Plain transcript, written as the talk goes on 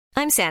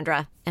I'm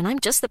Sandra, and I'm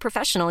just the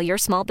professional your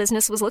small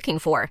business was looking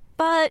for.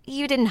 But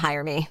you didn't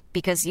hire me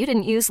because you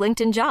didn't use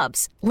LinkedIn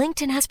Jobs.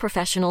 LinkedIn has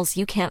professionals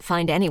you can't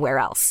find anywhere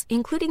else,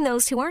 including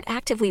those who aren't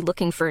actively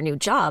looking for a new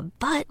job,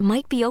 but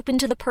might be open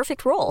to the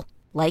perfect role,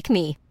 like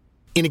me.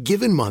 In a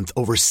given month,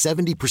 over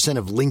 70%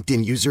 of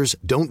LinkedIn users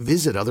don't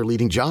visit other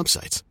leading job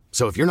sites.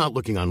 So if you're not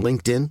looking on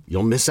LinkedIn,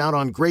 you'll miss out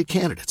on great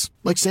candidates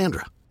like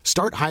Sandra.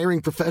 Start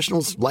hiring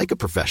professionals like a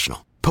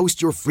professional.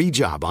 Post your free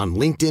job on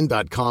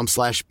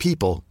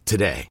linkedin.com/people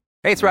today.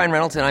 Hey, it's Ryan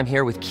Reynolds, and I'm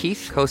here with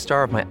Keith,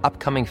 co-star of my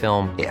upcoming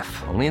film, If,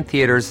 only in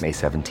theaters May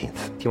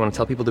 17th. Do you want to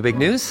tell people the big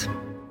news?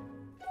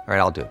 All right,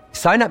 I'll do it.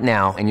 Sign up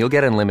now and you'll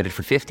get unlimited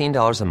for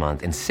 $15 a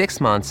month and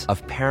 6 months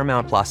of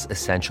Paramount Plus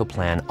Essential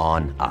Plan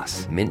on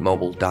us.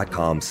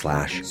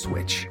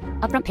 MintMobile.com/switch.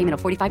 Upfront payment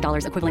of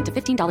 $45 equivalent to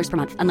 $15 per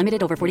month.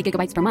 Unlimited over 40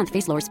 gigabytes per month.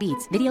 Face lower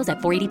speeds. Videos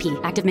at 480p.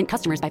 Active Mint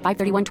customers by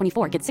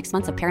 531.24 get 6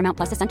 months of Paramount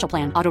Plus Essential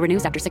Plan. Auto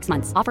renews after 6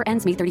 months. Offer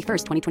ends May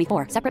 31st,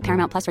 2024. Separate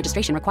Paramount Plus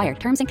registration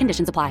required. Terms and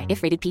conditions apply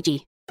if rated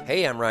PG.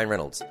 Hey, I'm Ryan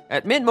Reynolds.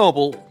 At Mint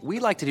Mobile, we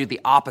like to do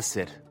the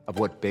opposite of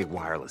what Big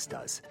Wireless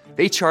does.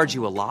 They charge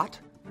you a lot.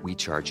 We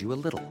charge you a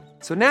little.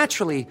 So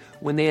naturally,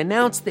 when they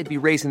announced they'd be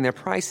raising their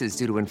prices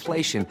due to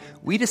inflation,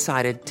 we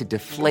decided to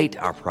deflate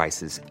our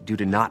prices due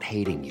to not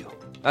hating you.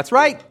 That's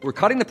right. We're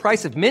cutting the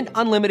price of Mint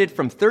Unlimited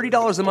from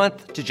 $30 a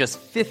month to just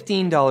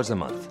 $15 a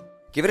month.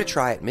 Give it a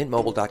try at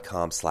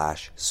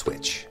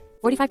mintmobile.com/switch.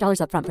 $45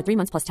 upfront for 3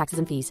 months plus taxes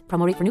and fees.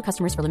 Promo rate for new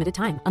customers for limited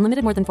time.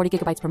 Unlimited more than 40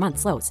 gigabytes per month.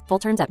 Slows full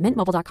terms at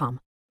mintmobile.com.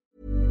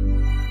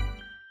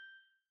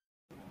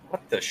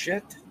 What the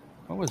shit?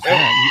 What was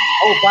that?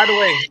 Oh, by the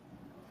way,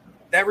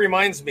 that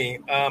reminds me.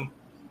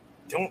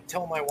 Don't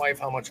tell my wife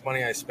how much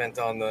money I spent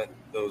on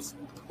those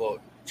little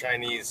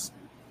Chinese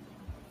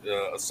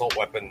assault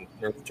weapon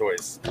Nerf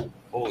toys.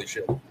 Holy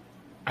shit!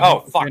 Oh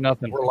fuck!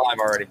 Nothing. We're live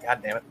already.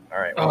 God damn it! All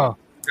right. Well,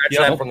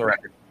 scratch that from the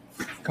record.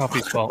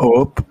 Coffee's fault.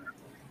 Oh.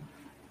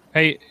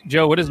 Hey,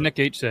 Joe, what does Nick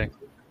H say?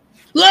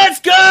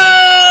 Let's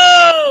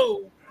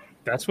go!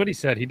 That's what he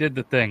said. He did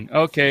the thing.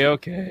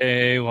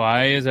 Okay.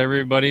 Why is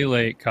everybody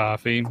late,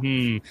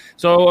 Coffee?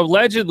 So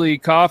allegedly,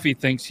 Coffee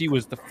thinks he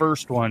was the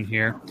first one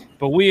here,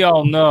 but we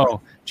all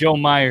know Joe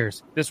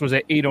Myers. This was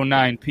at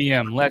 8:09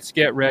 p.m. Let's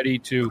get ready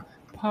to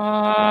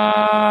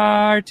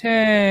partay.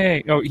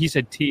 Oh, he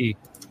said tea,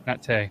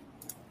 not tay.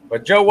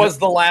 But Joe was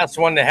the last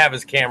one to have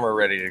his camera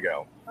ready to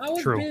go. I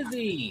was True.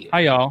 busy.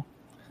 Hi, y'all.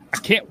 I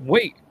can't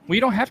wait. Well,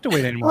 you don't have to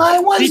wait anymore. I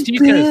was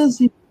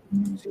busy.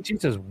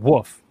 CT says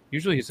woof.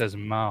 Usually he says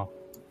mow.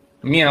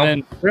 Meow. And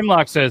then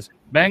Grimlock says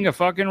bang a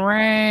fucking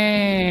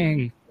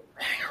ring.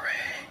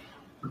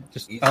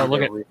 Just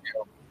look at.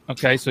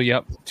 Okay, so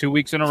yep, 2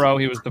 weeks in a row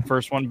he was the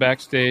first one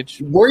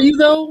backstage. Were you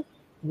though?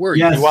 Were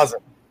you? Yes. He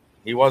wasn't.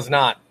 He was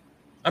not.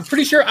 I'm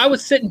pretty sure I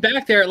was sitting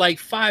back there at like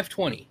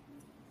 5:20.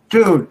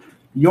 Dude,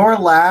 your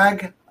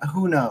lag,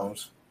 who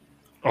knows?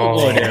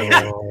 Oh, I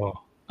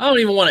don't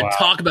even want to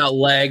talk about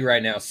lag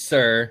right now,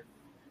 sir.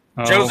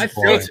 Joe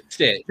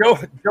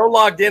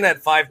logged in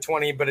at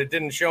 5:20, but it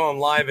didn't show him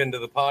live into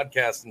the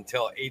podcast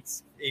until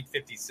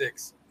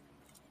 8:56.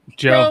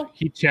 Joe,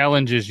 he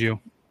challenges you.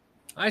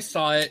 I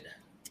saw it.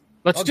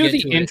 Let's do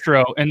the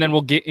intro, and then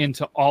we'll get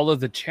into all of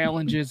the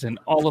challenges and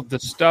all of the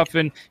stuff.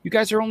 And you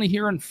guys are only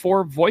hearing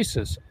 4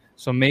 voices,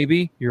 so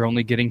maybe you're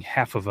only getting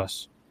half of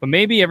us. But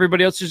maybe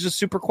everybody else is just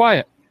super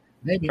quiet.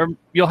 Maybe. Or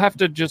you'll have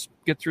to just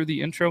get through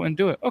the intro and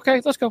do it. Okay,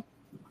 let's go.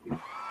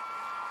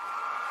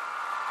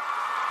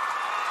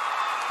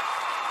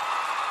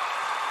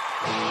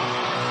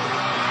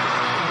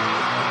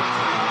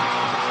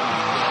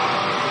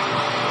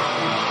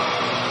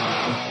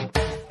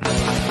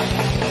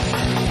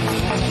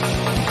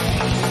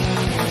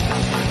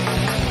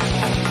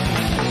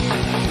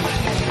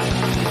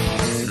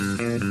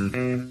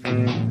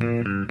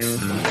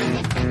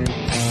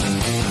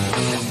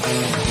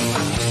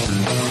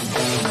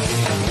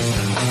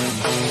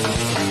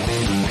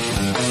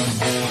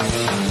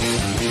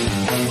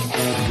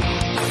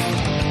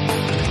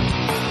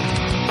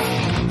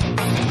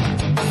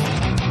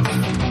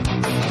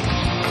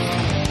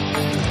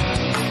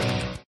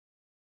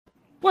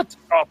 What's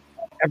up,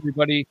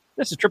 everybody?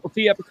 This is Triple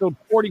T, episode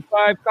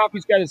 45.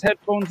 Coffee's got his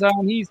headphones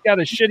on. He's got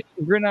a shitty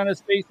grin on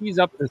his face. He's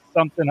up to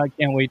something. I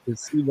can't wait to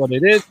see what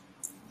it is.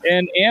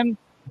 And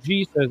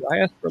G says, I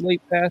asked for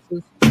late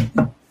passes.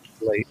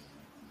 Late.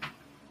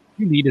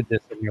 You needed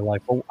this in your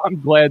life. Well, I'm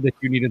glad that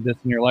you needed this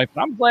in your life.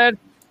 And I'm glad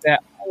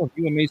that all of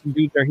you amazing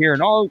dudes are here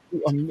and all of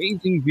you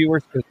amazing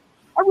viewers, because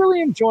I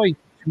really enjoy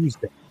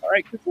Tuesday. All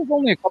right? Because there's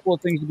only a couple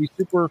of things to be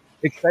super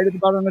excited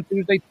about on a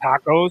Tuesday.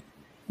 Tacos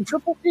and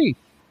Triple T.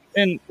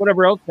 And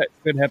whatever else that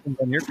could happen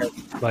on your guys'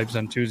 lives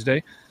on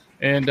Tuesday.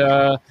 And,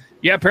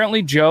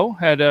 apparently Joe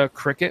had a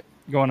cricket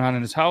going on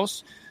in his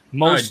house.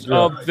 Most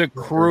of the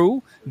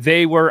crew,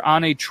 they were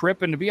on a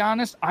trip. And to be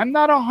honest, I'm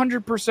not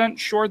 100%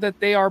 sure that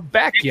they are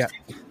back yet.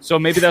 So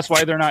maybe that's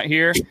why they're not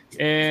here.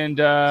 And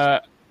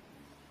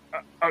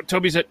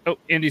Toby said,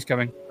 Andy's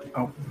coming.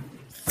 Oh.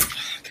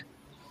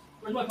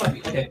 Where's my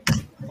puppy? Okay.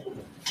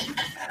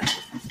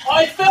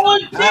 I fell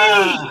in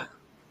pee!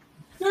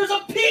 There's a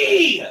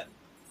pee!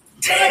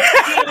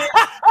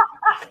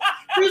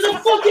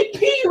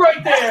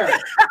 right there.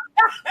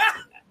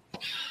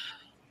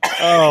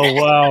 Oh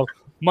wow,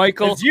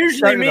 Michael. It's usually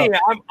start it me.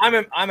 up.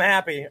 I'm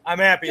happy. I'm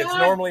happy. It's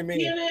normally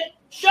me. Damn it.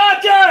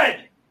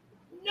 Shotgun!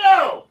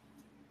 No!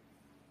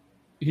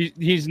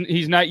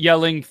 He's not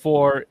yelling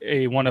for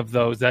one of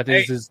those. That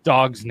is his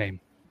dog's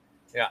name.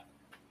 Yeah.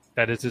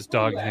 That is his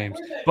dog's name.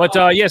 But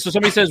yeah, so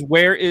somebody says,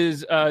 where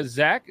is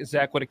Zach?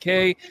 Zach with a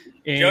K.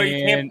 And Joe,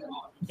 you can't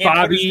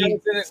Bobby. put his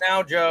nose in it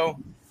now, Joe.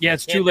 Yeah,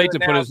 it's too late to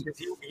put his.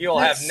 He'll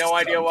have no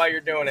idea why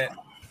you're doing it.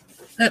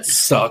 That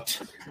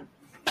sucked.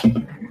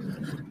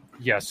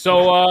 Yeah.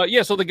 So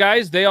so the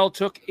guys, they all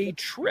took a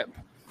trip,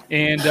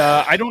 and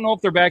I don't know if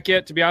they're back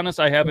yet. To be honest,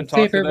 I haven't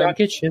talked to them.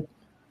 Rocket ship.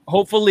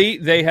 Hopefully,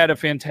 they had a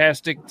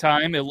fantastic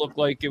time. It looked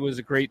like it was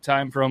a great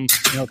time from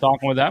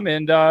talking with them.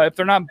 And if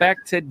they're not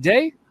back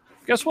today,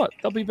 guess what?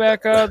 They'll be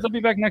back. They'll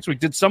be back next week.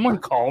 Did someone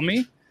call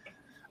me?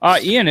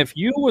 Ian, if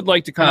you would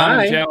like to come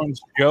on and challenge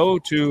Joe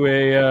to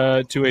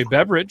a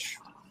beverage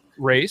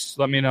race,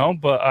 let me know.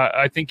 But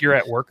I think you're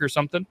at work or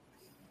something.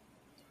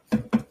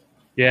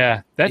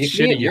 Yeah, that's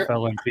shitty. You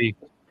fell MP.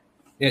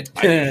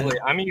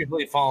 I'm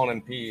usually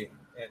falling MP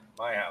at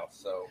my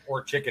house,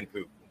 or chicken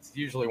poop. It's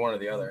usually one or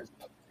the other.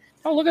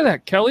 Oh, look at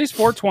that. Kelly's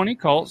 420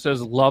 cult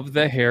says, love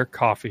the hair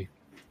coffee.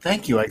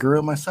 Thank you. I grew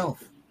it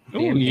myself.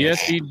 Oh,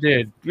 yes, he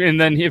did. And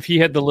then if he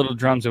had the little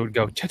drums, it would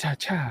go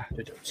cha-cha-cha.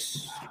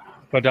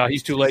 But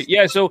he's too late.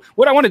 Yeah, so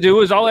what I want to do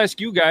is I'll ask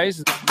you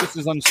guys. This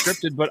is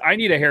unscripted, but I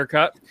need a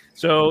haircut.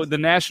 So the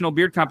National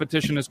Beard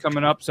Competition is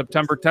coming up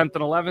September 10th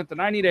and 11th,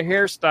 and I need a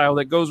hairstyle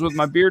that goes with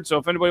my beard. So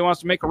if anybody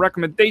wants to make a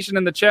recommendation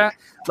in the chat,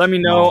 let me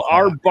know.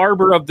 Our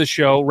barber of the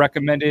show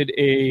recommended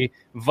a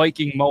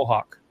Viking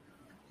mohawk.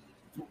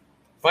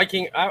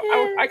 Viking,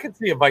 I could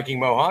see a Viking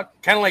mohawk,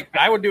 kind of like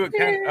I would do it,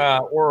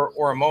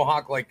 or a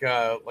mohawk like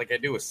I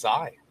do with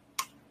Psy.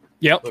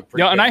 Yep.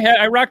 Yeah, and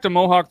I rocked a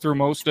mohawk through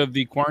most of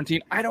the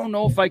quarantine. I don't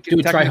know if I can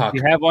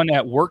technically have one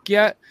at work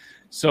yet,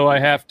 so I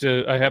have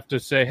to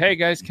say, hey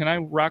guys, can I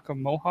rock a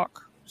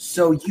mohawk?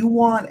 So you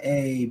want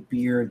a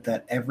beard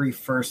that every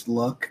first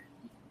look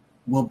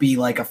will be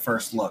like a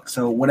first look.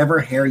 So whatever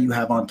hair you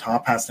have on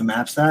top has to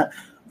match that.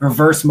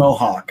 Reverse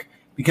mohawk.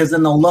 Because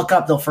then they'll look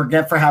up, they'll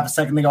forget for half a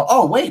second. They go,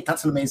 oh, wait,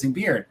 that's an amazing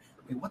beard.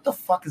 Wait, what the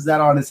fuck is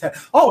that on his head?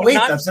 Oh, wait,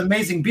 that's an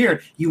amazing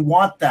beard. You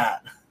want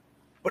that.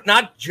 But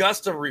not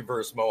just a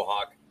reverse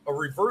mohawk. A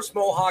reverse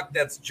mohawk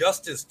that's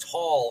just as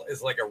tall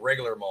as like a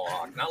regular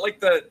mohawk. Not like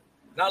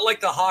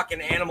the hawk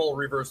and animal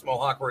reverse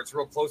mohawk where it's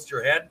real close to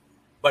your head,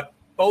 but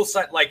both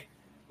sides. Like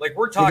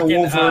we're talking.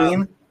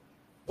 Wolverine.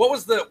 What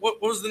was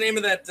the name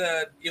of that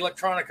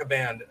electronica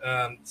band?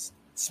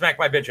 Smack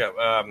my bitch up.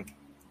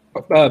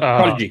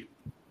 Prodigy.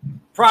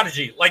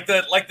 Prodigy, like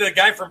the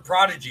guy from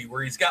Prodigy,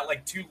 where he's got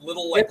like two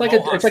little it's a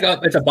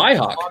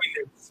bihawk.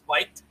 They're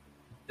spiked.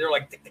 They're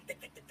like tick, tick, tick,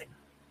 tick, tick, tick.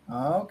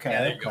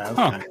 Okay.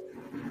 Huh.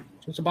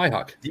 It's a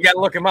bihawk. You got to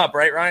look him up,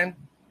 right, Ryan?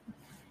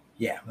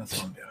 Yeah, that's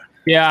what I'm doing.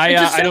 Yeah,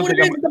 I don't think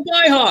it's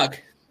a bihawk.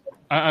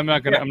 I'm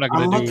not gonna. I'm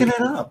looking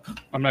it up.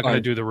 I'm not gonna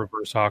do the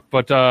reverse hawk,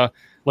 but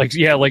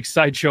like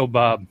Sideshow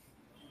Bob.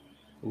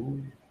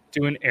 Ooh.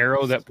 Do an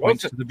arrow that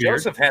points to the beard.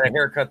 Joseph had a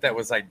haircut that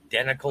was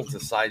identical to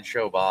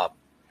Sideshow Bob.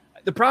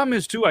 The problem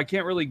is, too, I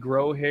can't really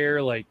grow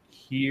hair like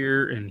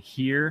here and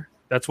here.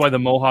 That's why the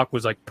mohawk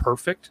was like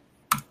perfect.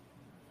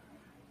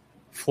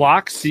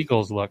 Flock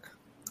seagulls look.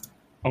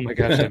 Oh my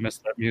gosh, I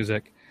missed that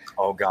music.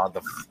 Oh God,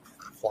 the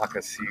flock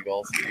of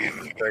seagulls.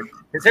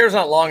 His hair's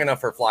not long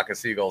enough for a flock of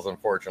seagulls,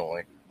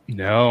 unfortunately.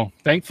 No.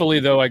 Thankfully,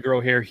 though, I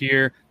grow hair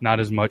here, not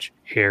as much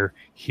hair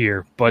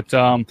here. But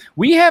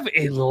we have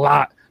a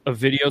lot of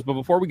videos. But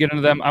before we get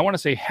into them, I want to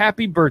say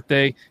happy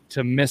birthday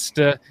to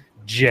Mr.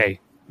 J.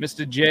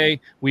 Mr.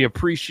 J, we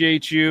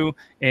appreciate you,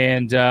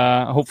 and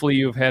hopefully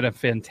you've had a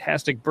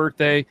fantastic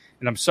birthday.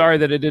 And I'm sorry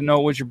that I didn't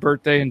know it was your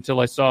birthday until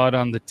I saw it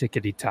on the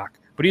Tickety Talk.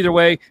 But either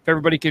way, if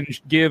everybody can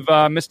give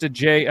Mr.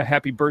 J a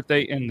happy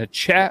birthday in the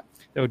chat,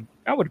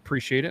 I would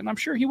appreciate it, and I'm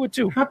sure he would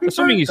too. Happy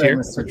assuming birthday,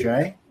 he's here. Mr.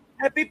 J.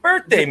 Happy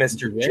birthday,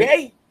 Mr.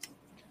 J.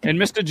 And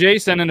Mr. J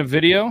sent in a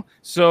video.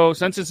 So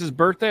since it's his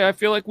birthday, I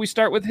feel like we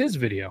start with his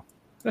video.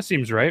 That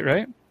seems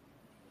right?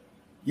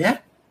 Yeah.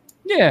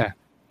 Yeah.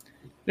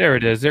 There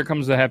it is. There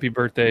comes the happy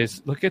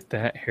birthdays. Look at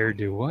that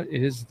hairdo. What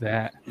is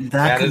that?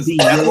 That could be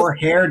your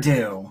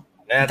hairdo.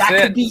 That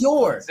could be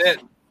yours. That's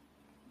it.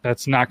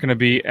 That's not going to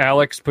be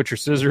Alex. Put your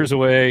scissors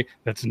away.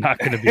 That's not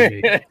going to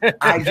be me.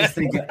 I just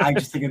think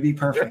it'd be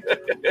perfect.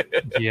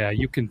 Yeah,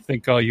 you can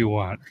think all you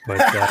want, but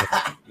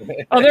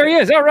oh, there he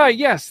is. All right.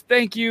 Yes.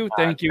 Thank you.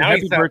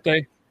 Happy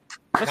birthday.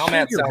 Now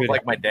Matt sounds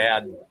like my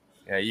dad.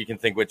 Yeah, you can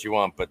think what you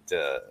want, but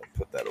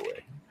put that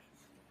away.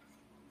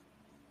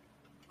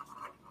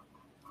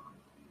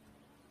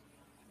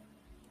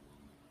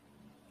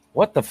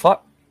 What the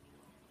fuck?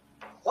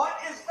 What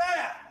is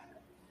that?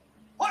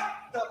 What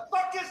the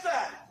fuck is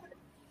that?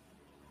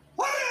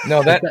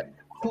 No, that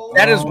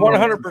is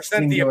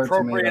 100% the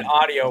appropriate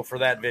audio for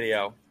that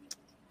video.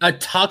 A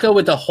taco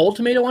with a whole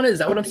tomato on it? Is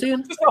that what I'm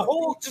seeing? Just a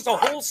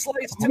whole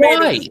sliced tomato.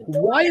 Why?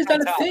 Why is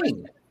that a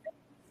thing?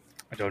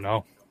 I don't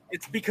know.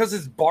 It's because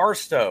it's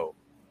Barstow.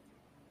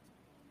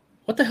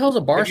 What the hell's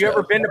a Barstow?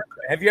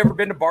 Have you ever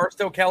been to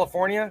Barstow,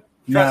 California?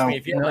 Trust me,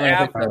 if you ever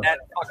have, that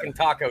fucking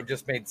taco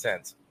just made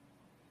sense.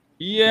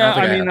 Yeah,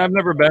 I mean, I've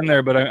never been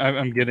there, but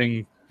I'm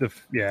getting the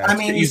I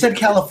mean, you said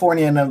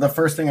California, and the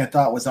first thing I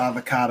thought was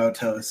avocado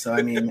toast. So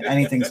I mean,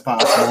 anything's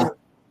possible.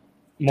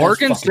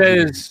 Morgan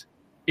says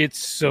it's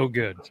so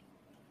good.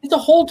 It's a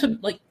whole to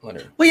like.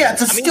 Whatever. Well, yeah,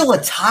 still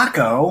a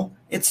taco.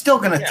 It's still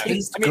gonna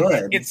taste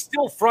good. It's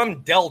still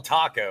from Del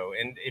Taco,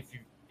 and if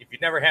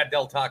you've never had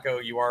Del Taco,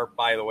 you are,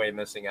 by the way,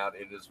 missing out.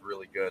 It is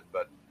really good,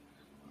 but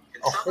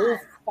a whole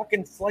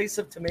fucking slice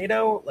of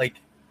tomato, like.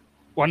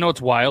 Well, I know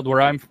it's wild.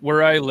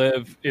 Where I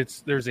live,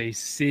 there's a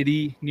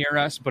city near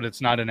us, but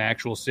it's not an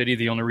actual city.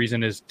 The only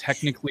reason is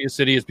technically a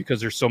city is because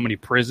there's so many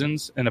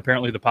prisons, and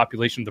apparently the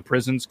population of the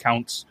prisons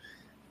counts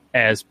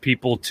as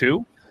people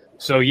too.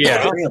 So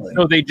yeah, really?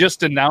 So they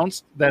just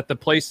announced that the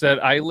place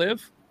that I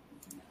live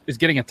is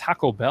getting a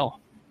Taco Bell.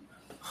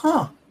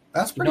 Huh?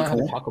 That's pretty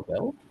cool. Taco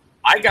Bell.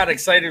 I got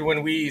excited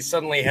when we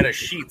suddenly had a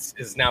Sheetz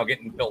is now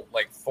getting built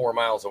like 4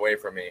 miles away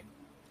from me.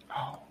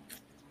 Oh.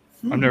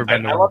 I've never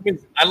been.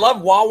 I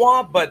love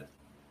Wawa, but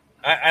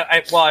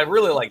I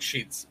really like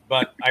Sheetz,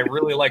 but I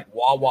really like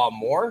Wawa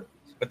more.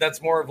 But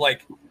that's more of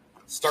like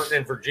starting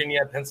in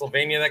Virginia,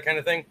 Pennsylvania, that kind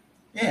of thing.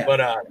 Yeah.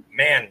 But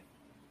man,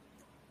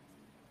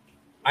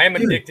 I am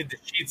addicted to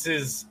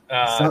Sheetz's.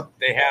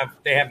 They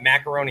have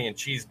macaroni and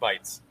cheese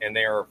bites, and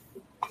they are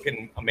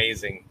fucking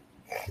amazing.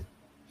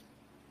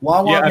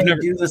 Wawa may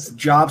do this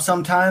job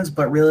sometimes,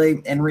 but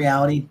really, in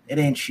reality, it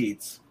ain't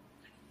Sheetz.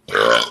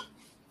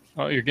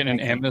 Oh, you're getting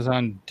an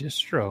Amazon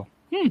distro.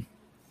 You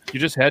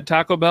just had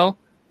Taco Bell?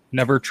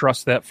 Never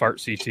trust that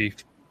fart,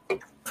 CT.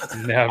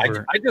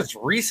 Never. I just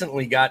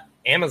recently got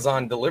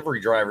Amazon delivery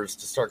drivers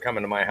to start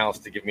coming to my house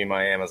to give me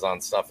my Amazon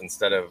stuff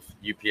instead of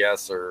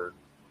UPS or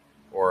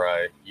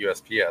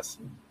USPS.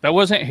 That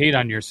wasn't hate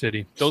on your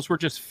city. Those were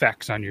just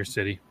facts on your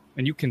city.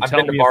 And you can I've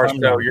tell been me to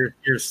Barstow.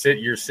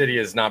 Your city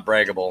is not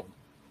braggable.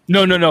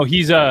 No.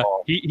 He's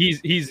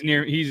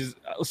near.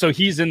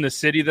 He's in the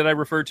city that I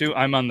refer to.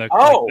 I'm on the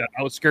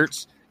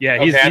outskirts. Yeah,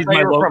 okay, he's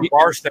my from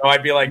Barstow.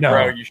 I'd be like,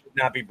 bro, you should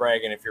not be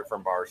bragging if you're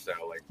from Barstow.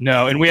 Like,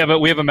 no, and we have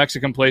a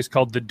Mexican place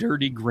called the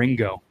Dirty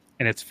Gringo,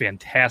 and it's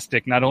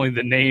fantastic. Not only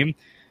the name,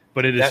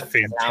 but it is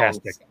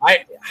fantastic.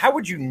 How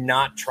would you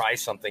not try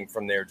something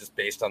from there just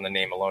based on the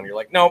name alone? You're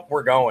like, nope,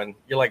 we're going.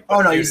 You're like,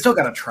 oh no, you still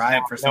got to try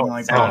it for something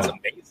like that. Sounds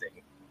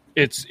amazing.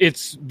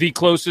 It's the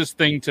closest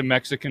thing to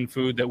Mexican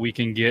food that we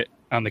can get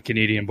on the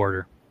Canadian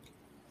border.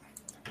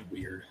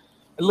 Weird.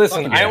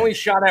 Listen, I only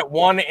shot at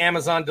one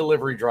Amazon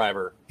delivery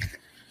driver.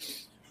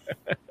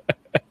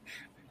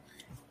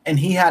 And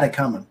he had it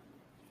coming.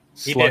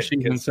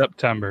 Slushies in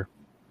September.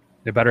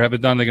 They better have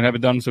it done. They're going to have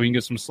it done so we can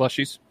get some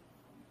slushies.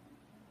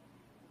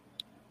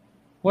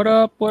 What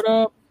up?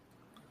 All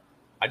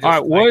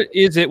right, what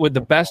is it with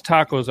the best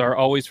tacos are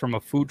always from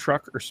a food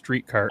truck or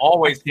street cart?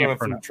 Always from a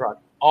food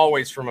truck.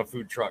 Always from a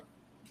food truck.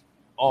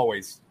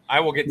 Always. I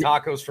will get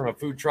tacos from a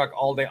food truck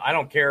all day. I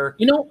don't care.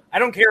 I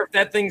don't care if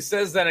that thing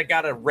says that it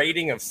got a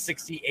rating of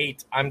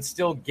 68. I'm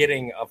still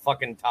getting a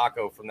fucking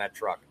taco from that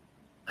truck.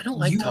 I don't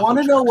like. You want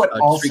to know what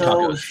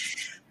also?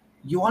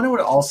 You want to know what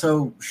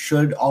also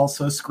should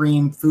also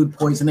scream food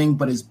poisoning,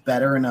 but is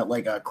better in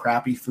a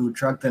crappy food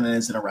truck than it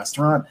is in a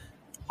restaurant?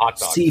 Hot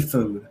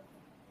dog.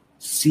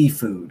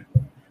 Seafood.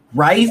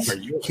 Right?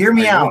 Hear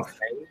me out.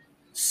 Okay?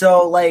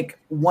 So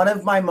one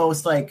of my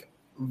most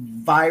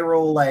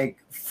viral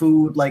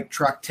food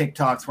truck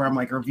TikToks where I'm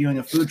reviewing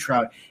a food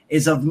truck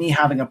is of me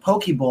having a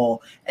poke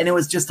bowl, and it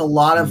was just a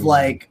lot of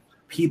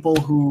people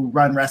who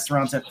run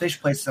restaurants at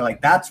fish places are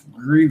like, that's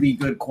really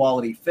good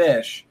quality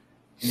fish.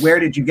 Where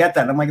did you get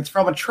that? And I'm like, it's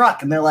from a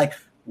truck. And they're like,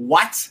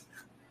 what?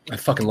 I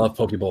fucking love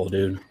poke bowl,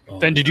 dude. Oh.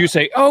 Then did you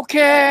say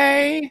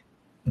okay?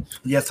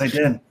 Yes, I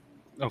did.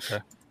 Okay.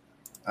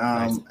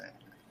 Nice.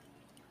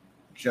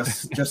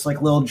 Just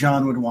like Lil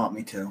Jon would want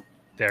me to.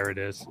 There it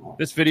is.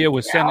 This video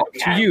was sent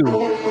to you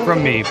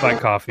from me by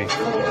Coffee.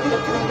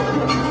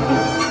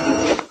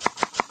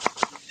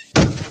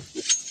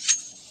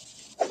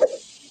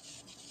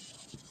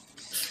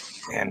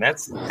 Man,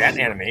 that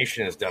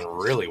animation is done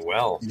really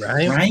well.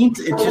 Right?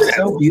 It's just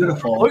so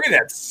beautiful. Look at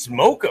that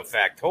smoke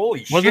effect.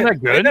 Holy shit. Wasn't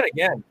that good? Play that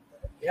again.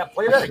 Yeah,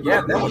 play that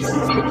again. That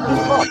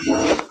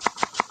was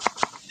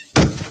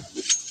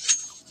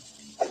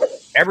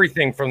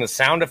everything from the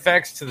sound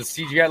effects to the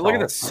CGI. Look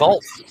at the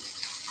salt.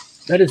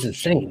 That is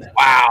insane.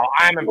 Wow,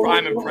 I'm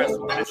impressed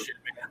with that shit,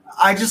 man.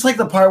 I just like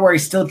the part where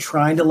he's still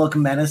trying to look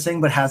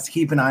menacing, but has to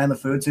keep an eye on the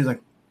food. So he's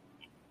like,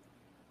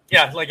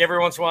 yeah, every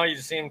once in a while you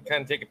just see him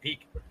kind of take a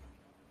peek.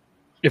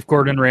 If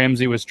Gordon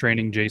Ramsay was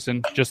training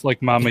Jason, just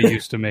like Mama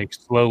used to make,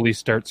 slowly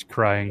starts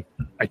crying.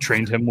 I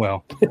trained him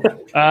well.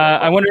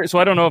 I wonder. So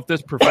I don't know if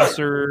this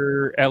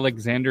Professor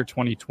Alexander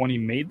 2020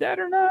 made that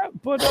or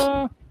not, but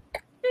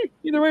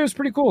either way, it was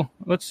pretty cool.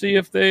 Let's see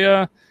if they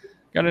got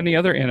any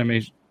other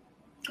animation.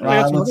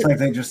 It looks like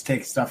they just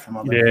take stuff from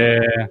other.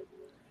 Yeah.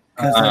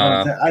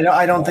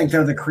 I don't think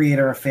they're the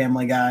creator of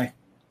Family Guy.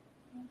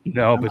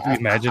 No, but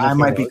imagine. I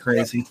might be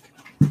crazy.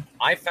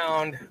 I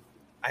found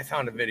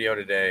a video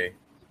today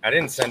I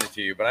didn't send it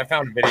to you, but I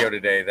found a video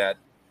today that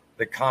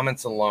the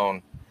comments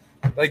alone,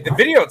 like the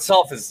video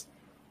itself is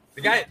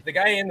the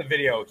guy in the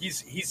video.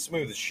 He's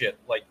smooth as shit.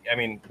 Like, I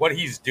mean, what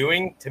he's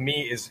doing to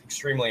me is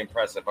extremely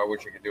impressive. I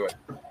wish I could do it,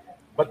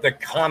 but the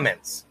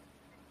comments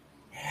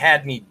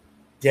had me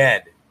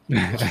dead,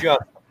 just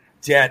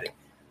dead.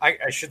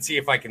 I should see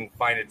if I can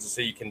find it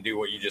so you can do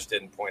what you just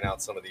did and point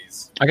out some of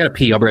these. I got to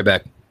pee. I'll be right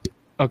back.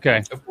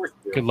 Okay. Of course.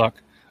 Good luck.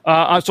 So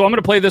I'm going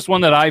to play this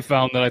one that I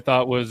found that I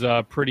thought was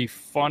pretty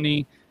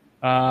funny.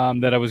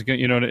 That I was going,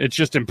 it's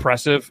just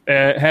impressive.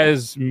 It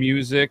has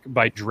music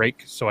by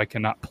Drake, so I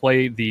cannot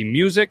play the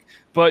music.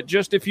 But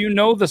just if you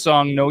know the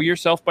song "Know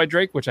Yourself" by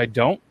Drake, which I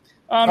don't.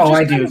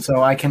 I do,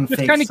 so I can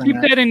just kind of keep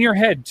that in your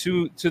head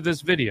to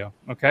this video,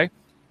 okay?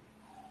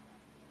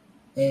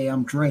 Hey,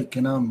 I'm Drake,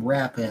 and I'm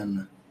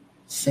rapping,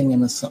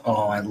 singing a song.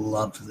 Oh, I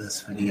loved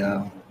this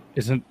video.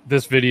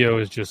 This video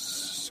is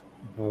just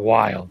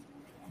wild.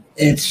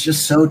 It's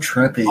just so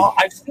trippy. Oh,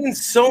 I've seen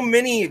so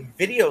many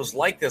videos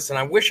like this, and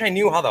I wish I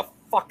knew how the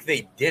fuck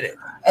they did it.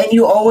 And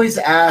you always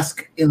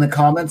ask in the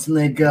comments, and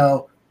they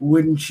go,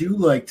 "Wouldn't you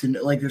like to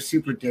know?" Like they're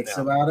super dicks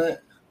about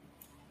it.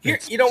 Here,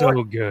 It's you know so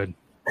what? good.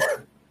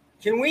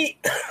 Can we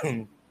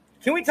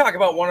talk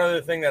about one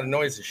other thing that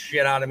annoys the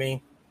shit out of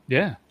me?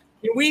 Yeah.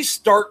 Can we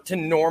start to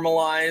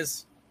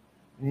normalize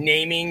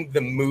naming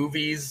the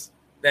movies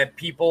that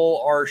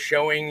people are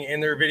showing in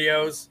their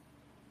videos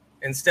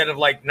instead of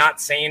like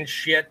not saying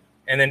shit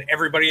and then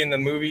everybody in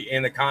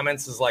the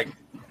comments is like,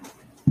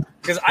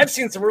 because I've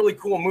seen some really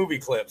cool movie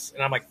clips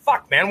and I'm like,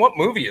 fuck man, what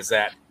movie is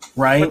that?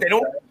 Right. But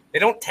they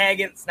don't tag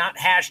it. It's not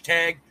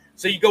hashtag.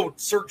 So you go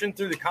searching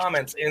through the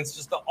comments and it's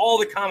just all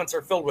the comments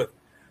are filled with,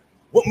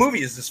 what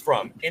movie is this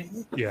from?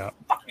 And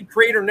fucking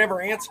creator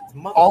never answers.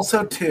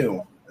 Also,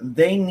 too,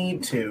 they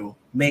need to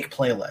make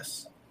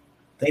playlists.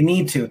 They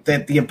need to.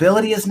 The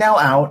ability is now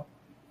out.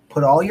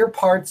 Put all your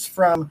parts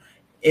from,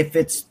 if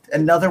it's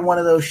another one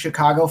of those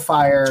Chicago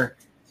Fire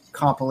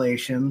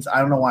compilations. I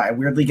don't know why. I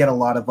weirdly get a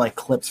lot of like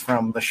clips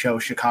from the show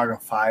Chicago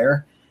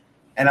Fire.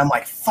 And I'm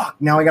like, fuck,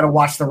 now I got to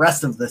watch the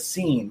rest of the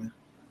scene.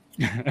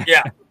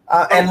 Yeah.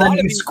 And then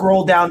you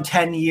scroll down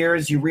 10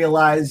 years, you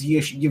realize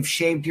you've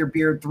shaved your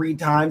beard 3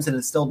 times and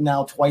it's still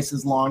now twice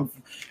as long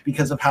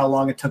because of how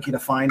long it took you to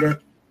find it.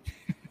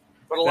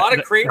 But a lot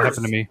of creators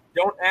to me.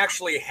 don't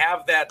actually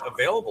have that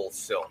available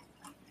still.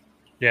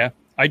 Yeah.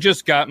 I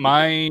just got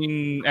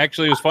mine.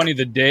 Actually, it was funny.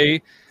 The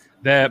day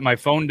that my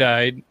phone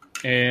died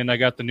and I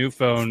got the new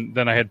phone,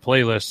 then I had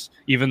playlists,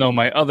 even though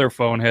my other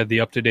phone had the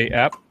up-to-date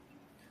app.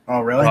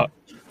 Oh, really?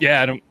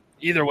 Yeah.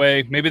 Either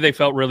way, maybe they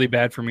felt really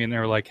bad for me and they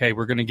were like, hey,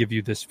 we're going to give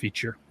you this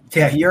feature.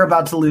 Yeah, you're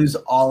about to lose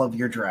all of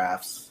your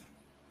drafts.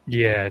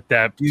 Yeah,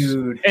 that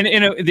dude.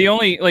 And the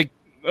only like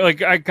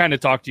I kind of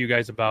talked to you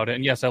guys about it,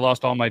 and yes, I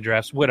lost all my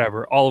drafts.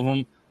 Whatever, all of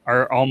them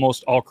are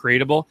almost all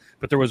creatable,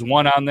 but there was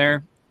one on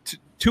there,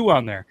 two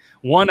on there.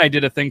 One, I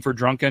did a thing for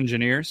drunk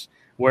engineers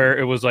where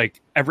it was like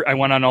I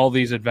went on all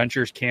these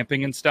adventures,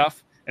 camping and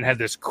stuff, and had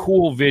this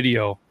cool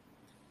video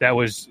that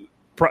was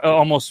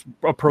almost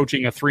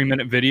approaching a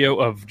 3-minute video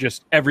of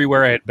just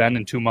everywhere I had been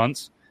in 2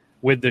 months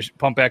with the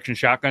pump action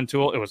shotgun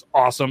tool. It was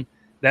awesome.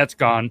 That's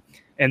gone.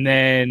 And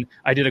then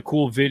I did a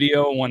cool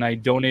video when I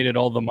donated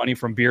all the money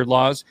from Beard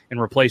Laws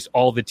and replaced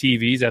all the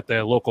TVs at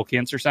the local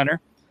cancer center.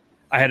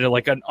 I had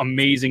an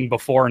amazing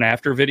before and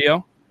after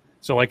video.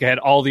 So I had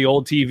all the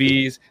old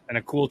TVs and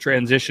a cool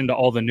transition to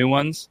all the new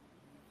ones.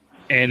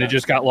 And it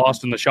just got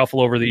lost in the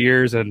shuffle over the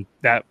years, and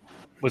that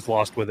was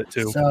lost with it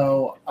too.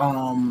 So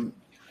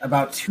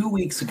about 2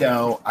 weeks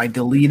ago, I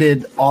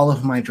deleted all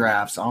of my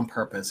drafts on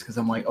purpose because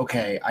I'm like,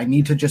 okay, I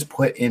need to just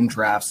put in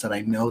drafts that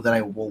I know that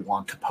I will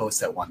want to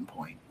post at one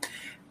point.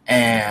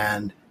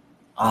 And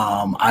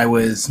I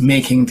was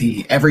making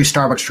the Every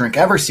Starbucks Drink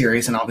Ever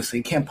series, and obviously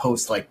you can't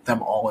post like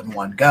them all in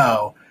one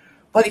go.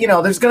 But,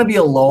 there's going to be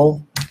a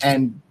lull,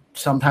 and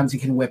sometimes you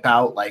can whip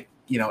out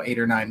 8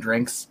 or 9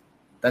 drinks.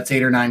 That's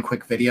 8 or 9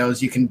 quick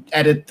videos. You can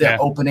edit the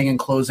opening and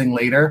closing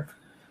later.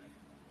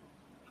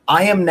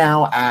 I am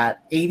now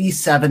at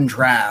 87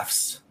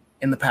 drafts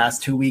in the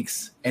past 2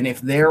 weeks, and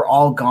if they're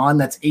all gone,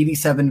 that's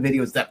 87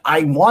 videos that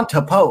I want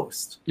to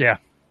post. Yeah.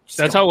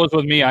 That's how it was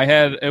with me.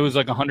 It was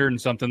like 100 and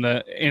something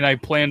and I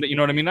planned, you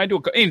know what I mean? I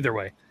do either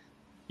way.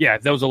 Yeah,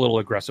 that was a little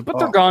aggressive, but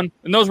they're gone.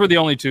 And those were the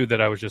only 2 that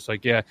I was just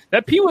like, yeah.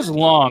 That P was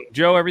long.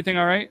 Joe, everything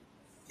all right?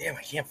 Damn,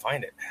 I can't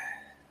find it.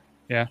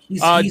 Yeah.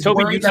 He's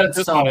Toby, worried you that sent it's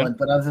this solid, one in.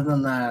 but other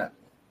than that.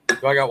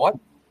 Do I got what?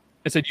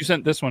 I said you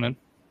sent this one in.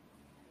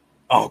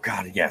 Oh,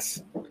 God,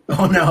 yes.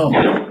 Oh,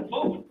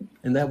 no.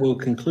 And that will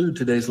conclude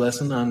today's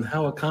lesson on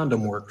how a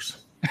condom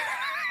works.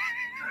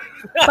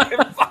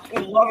 I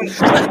fucking love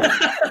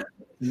it.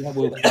 That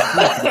will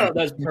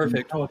That's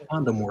perfect. How a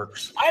condom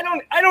works. I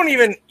don't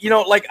even,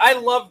 I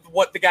loved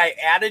what the guy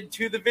added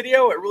to the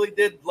video. It really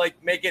did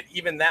make it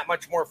even that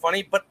much more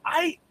funny. But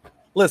I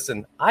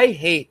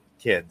hate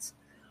kids.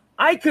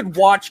 I could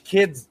watch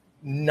kids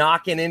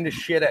knocking into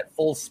shit at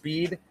full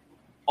speed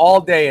all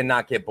day and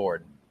not get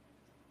bored.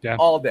 Yeah.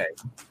 All day.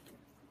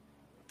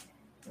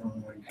 Oh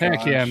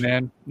Heck yeah,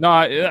 man. No,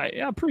 I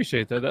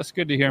appreciate that. That's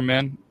good to hear,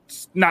 man.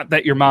 not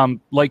that your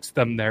mom likes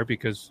them there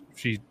because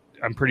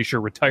I'm pretty sure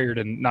retired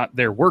and not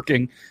there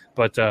working,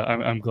 but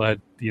I'm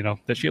glad,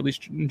 that she at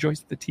least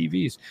enjoys the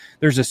TVs.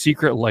 There's a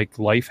secret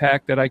life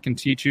hack that I can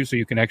teach you so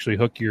you can actually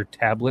hook your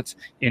tablets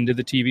into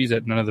the TVs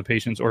that none of the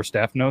patients or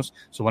staff knows.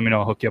 So let me know.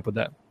 I'll hook you up with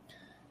that.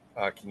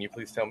 Can you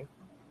please tell me?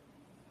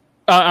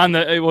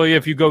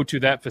 If you go to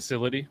that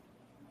facility,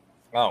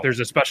 there's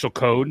a special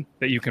code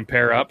that you can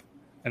pair up,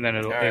 and then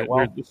it'll.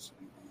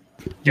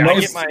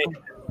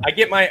 I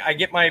get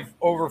my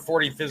over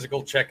 40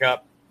 physical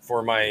checkup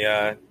for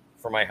my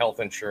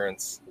health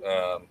insurance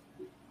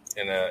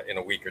in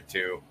a week or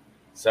two.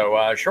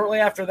 So shortly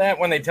after that,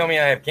 when they tell me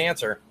I have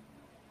cancer,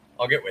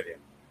 I'll get with you.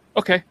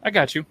 Okay, I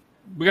got you.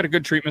 We got a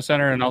good treatment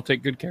center, and I'll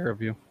take good care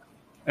of you,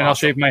 and I'll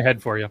shave my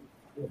head for you.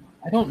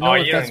 I don't know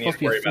if that's supposed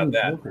to be about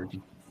that.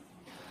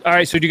 All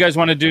right, so do you guys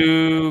want to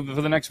do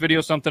for the next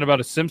video something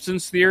about a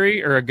Simpsons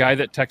theory or a guy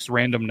that texts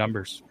random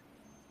numbers?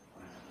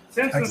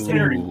 Simpsons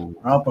theory.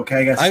 Oh,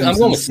 okay. I guess I'm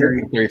going with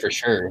Simpsons theory for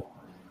sure.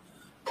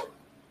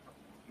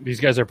 These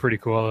guys are pretty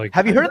cool.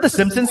 Have you heard of the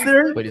Simpsons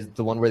theory? Wait, is it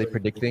the one where they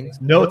predict things?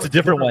 No, it's a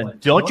different one.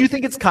 Don't you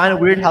think it's kind of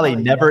weird how they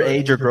never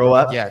age or grow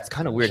up? Yeah, it's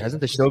kind of weird. Hasn't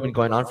the show been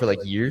going on for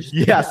years?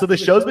 Yeah, so the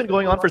show's been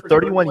going on for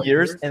 31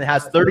 years and it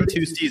has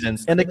 32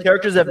 seasons, and the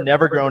characters have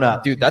never grown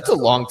up. Dude, that's a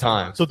long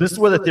time. So this is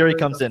where the theory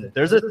comes in.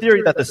 There's a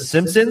theory that the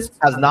Simpsons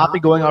has not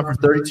been going on for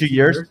 32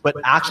 years, but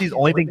actually has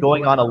only been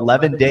going on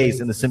 11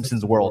 days in the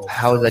Simpsons world.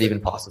 How is that even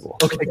possible?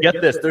 Okay,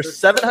 get this. There's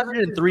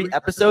 703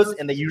 episodes,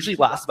 and they usually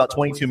last about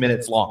 22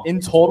 minutes long.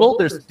 In total,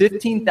 there's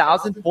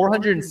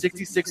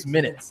 15,466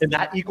 minutes, and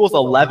that equals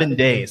 11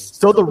 days.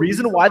 So the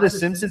reason why the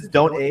Simpsons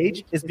don't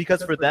age is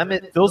because for them,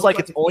 it feels like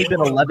it's only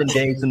been 11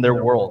 days in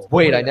their world.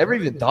 Wait, I never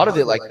even thought of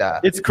it like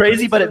that. It's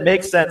crazy, but it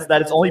makes sense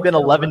that it's only been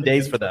 11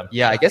 days for them.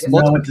 Yeah, I guess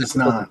No, it does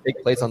not.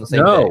 take place on the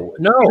same day.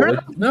 No.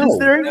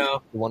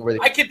 The one where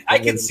I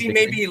could see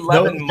maybe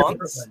 11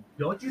 months.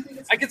 Don't you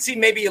think it's I could see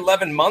maybe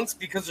 11 months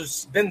because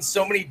there's been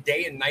so many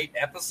day and night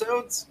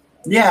episodes.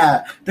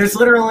 Yeah, there's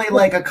literally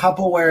a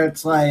couple where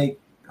it's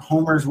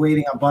Homer's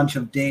waiting a bunch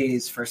of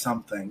days for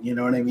something. You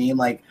know what I mean?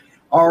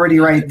 Already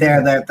right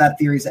there, that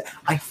theory's.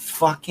 I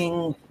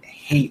fucking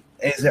hate.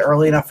 Is it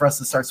early enough for us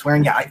to start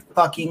swearing? Yeah, I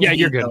fucking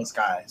hate those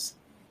guys.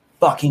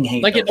 Fucking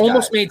hate. It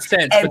almost made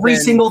sense. Every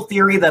single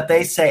theory that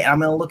they say, I'm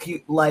gonna look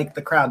you like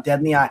the crowd dead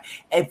in the eye.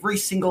 Every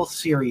single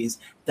series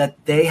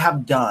that they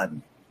have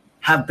done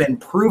have been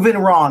proven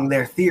wrong.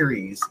 Their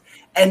theories,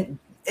 and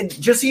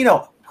just so you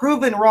know,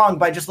 proven wrong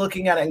by just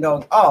looking at it and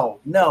going, oh,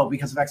 no,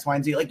 because of X, Y,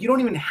 and Z. You don't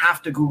even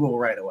have to Google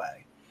right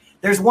away.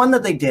 There's one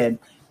that they did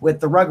with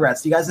the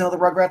Rugrats. Do you guys know the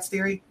Rugrats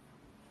theory?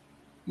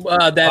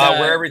 Where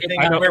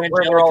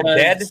we're all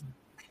dead?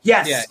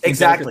 Yes, Yeah,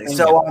 exactly.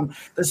 So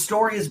the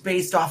story is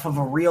based off of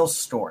a real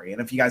story.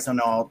 And if you guys don't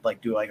know, I'll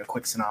do a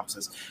quick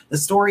synopsis. The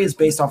story is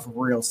based off of a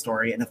real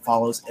story, and it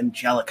follows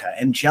Angelica.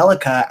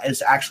 Angelica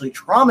is actually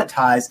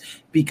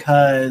traumatized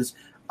because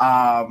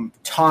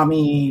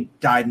Tommy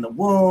died in the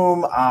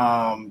womb.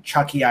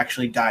 Chucky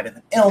actually died of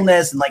an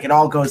illness, and it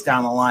all goes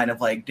down the line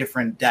of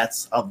different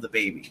deaths of the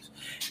babies.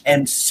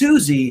 And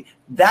Susie,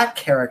 that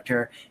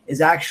character,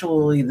 is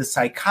actually the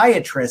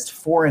psychiatrist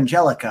for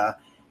Angelica.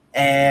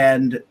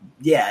 And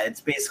yeah,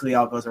 it's basically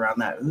all goes around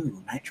that.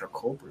 Ooh, nitro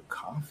cold brew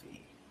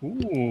coffee.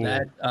 Ooh,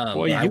 That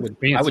boy, I would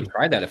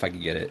try that if I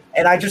could get it.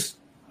 And I just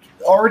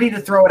already to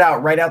throw it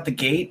out right out the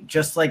gate,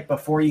 just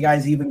before you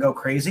guys even go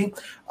crazy.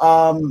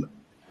 Rugrats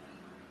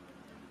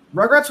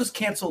was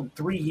canceled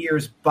 3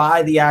 years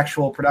by the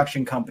actual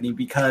production company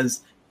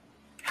because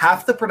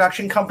half the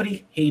production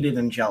company hated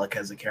Angelica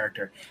as a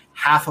character.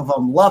 Half of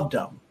them loved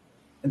them.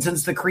 And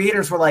since the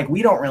creators were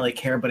we don't really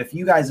care, but if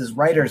you guys as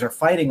writers are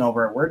fighting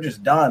over it, we're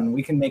just done.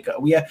 We can make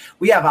we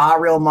have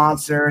Our Real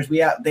Monsters.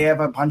 They have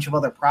a bunch of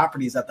other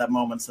properties at that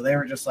moment. So they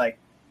were just we'll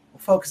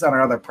focus on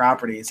our other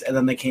properties. And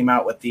then they came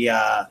out with the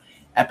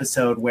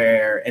episode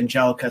where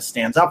Angelica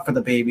stands up for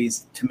the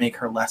babies to make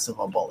her less of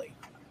a bully.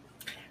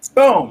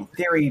 Boom!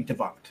 Theory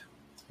debunked.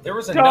 There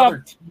was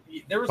another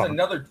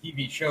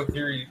TV show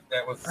theory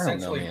that was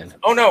essentially. man.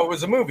 Oh no, it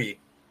was a movie,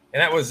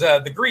 and that was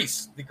the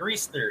Grease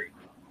theory,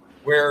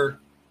 where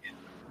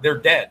they're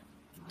dead,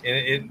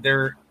 and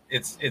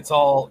it's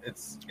all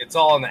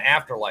in the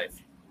afterlife,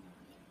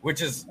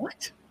 which is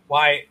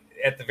why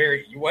at the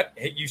very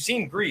you've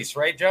seen Grease,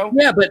 right, Joe?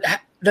 Yeah, but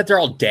that they're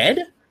all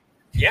dead.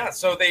 Yeah,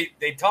 so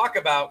they talk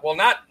about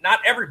not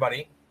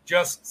everybody,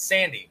 just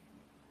Sandy.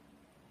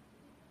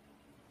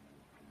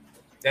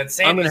 That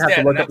Sandy's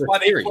dead, and that's why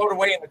they float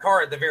away in the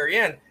car at the very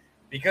end.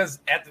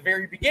 Because at the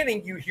very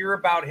beginning, you hear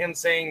about him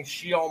saying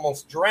she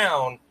almost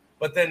drowned,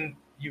 but then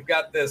you've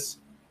got this.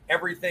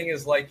 Everything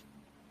is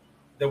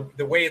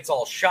the way it's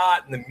all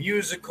shot and the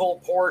musical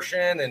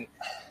portion, and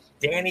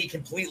Danny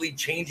completely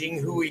changing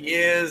who he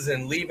is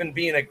and leaving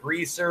being a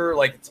greaser.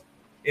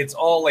 It's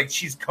all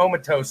she's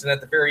comatose, and at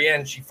the very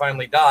end, she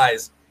finally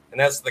dies, and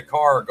that's the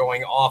car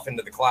going off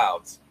into the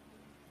clouds.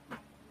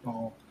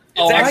 Oh.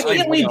 Why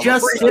can't we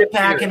just sit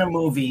back in a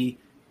movie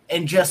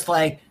and just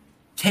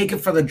take it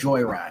for the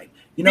joyride?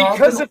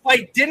 Because if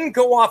I didn't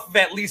go off of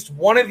at least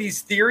one of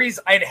these theories,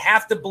 I'd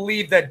have to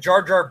believe that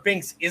Jar Jar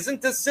Binks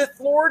isn't a Sith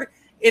Lord,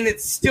 and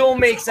it still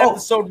makes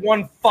episode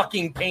 1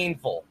 fucking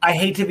painful. I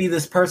hate to be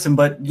this person,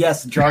 but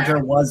yes, Jar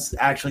Jar was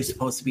actually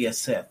supposed to be a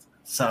Sith.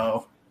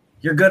 So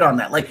you're good on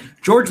that. Like,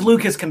 George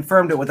Lucas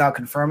confirmed it without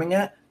confirming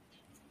it.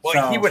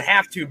 Well, he would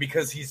have to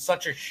because he's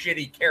such a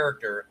shitty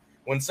character.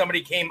 When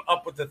somebody came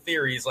up with the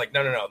theory, he's like,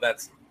 no,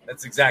 that's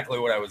exactly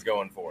what I was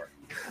going for.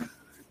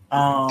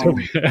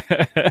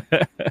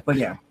 But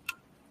yeah.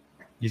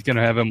 He's going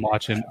to have him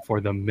watching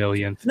for the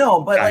millionth.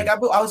 No, but time. like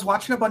I was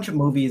watching a bunch of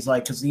movies,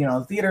 like, because, you know,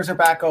 the theaters are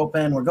back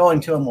open. We're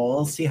going to them.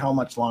 We'll see how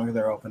much longer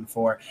they're open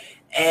for.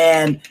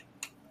 And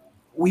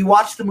we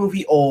watched the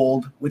movie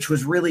Old, which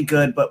was really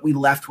good, but we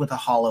left with a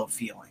hollow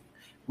feeling.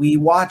 We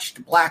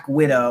watched Black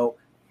Widow,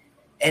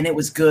 and it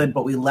was good,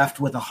 but we left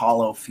with a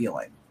hollow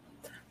feeling.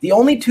 The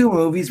only 2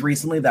 movies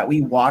recently that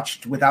we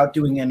watched without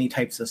doing any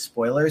types of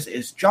spoilers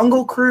is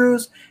Jungle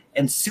Cruise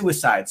and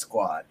Suicide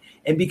Squad.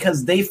 And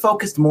because they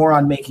focused more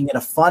on making it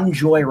a fun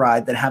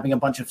joyride than having a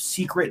bunch of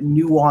secret,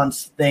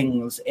 nuanced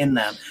things in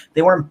them.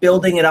 They weren't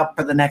building it up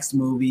for the next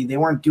movie. They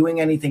weren't doing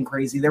anything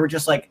crazy. They were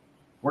just like,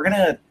 we're going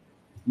to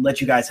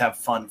let you guys have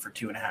fun for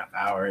 2.5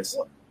 hours.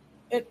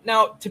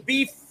 Now, to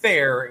be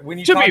fair, when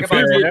you talk about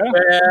when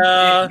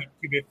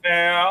you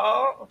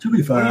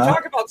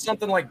talk about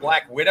something like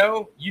Black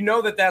Widow, you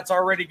know that's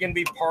already going to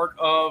be part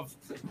of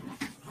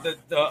the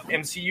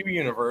MCU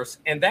universe,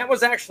 and that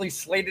was actually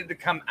slated to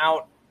come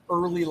out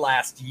early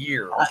last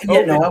year.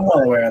 I'm well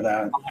aware of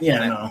that.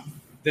 Yeah,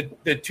 no.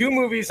 The 2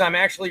 movies I'm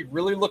actually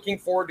really looking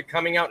forward to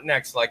coming out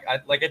next, like I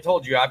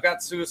told you, I've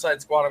got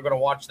Suicide Squad. I'm going to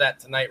watch that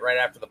tonight right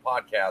after the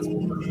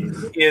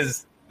podcast.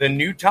 Is the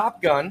new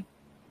Top Gun.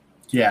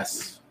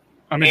 Yes.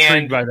 I'm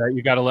intrigued by that.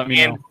 You got to let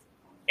me know.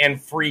 And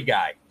Free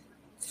Guy.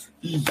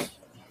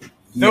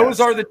 Those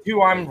are the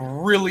 2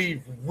 I'm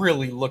really,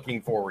 really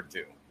looking forward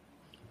to.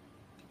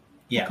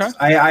 Yes,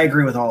 okay. I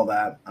agree with all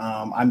that.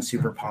 I'm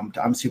super pumped.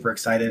 I'm super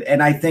excited.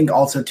 And I think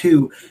also,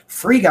 too,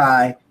 Free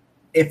Guy,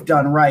 if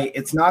done right,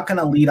 it's not going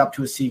to lead up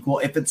to a sequel.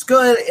 If it's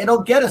good,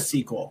 it'll get a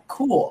sequel.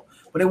 Cool.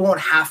 But it won't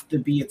have to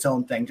be its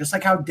own thing. Just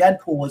like how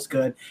Deadpool was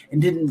good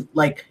and didn't,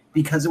 like,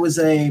 because it was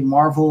a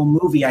Marvel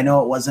movie, I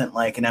know it wasn't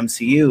like an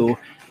MCU,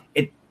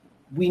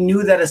 we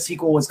knew that a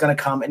sequel was going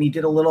to come, and he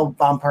did a little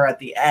bumper at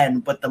the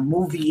end, but the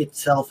movie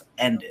itself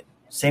ended.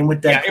 Same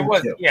with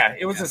Deadpool.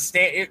 It was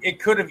it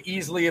could have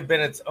easily have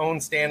been its own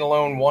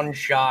standalone one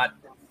shot.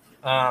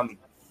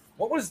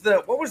 What was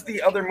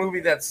the other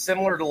movie that's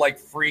similar to like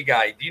Free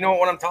Guy? Do you know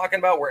what I'm talking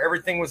about? Where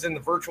everything was in the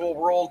virtual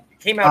world. It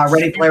came out.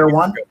 Ready Player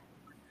One.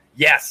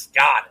 Yes,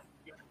 God,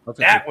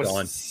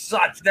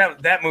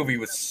 that movie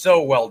was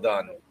so well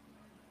done.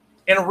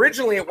 And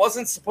originally, it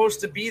wasn't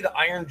supposed to be the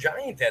Iron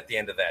Giant at the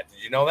end of that.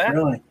 Did you know that?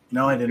 Really?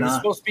 No, I did not. It was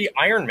supposed to be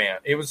Iron Man.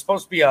 It was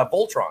supposed to be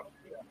Voltron.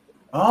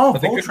 Oh,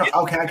 Voltron.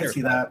 Okay, I can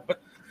see that.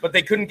 But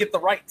they couldn't get the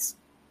rights.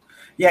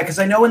 Yeah, because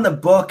I know in the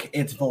book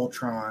it's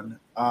Voltron,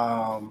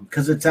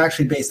 because it's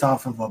actually based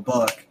off of a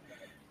book.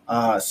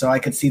 So I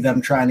could see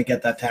them trying to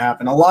get that to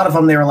happen. A lot of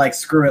them, they were like,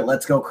 screw it,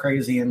 let's go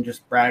crazy and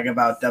just brag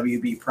about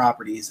WB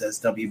properties, as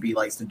WB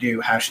likes to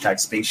do. Hashtag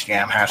Space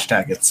Jam,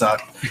 hashtag it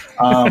sucked.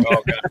 Oh,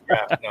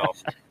 God, no.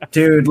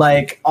 Dude,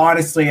 like,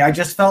 honestly, I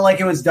just felt like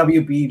it was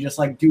WB just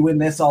like doing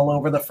this all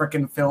over the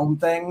freaking film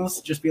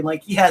things, just being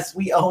like, yes,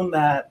 we own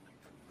that.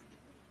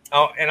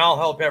 Oh, and I'll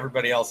help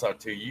everybody else out,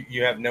 too.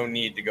 You have no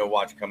need to go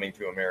watch Coming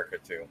to America,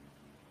 too.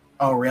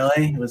 Oh,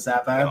 really? It was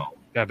that bad? No.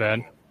 That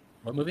bad?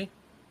 What movie?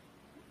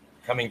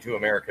 Coming to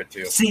America,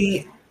 too.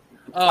 See,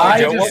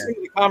 I just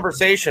the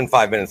conversation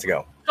 5 minutes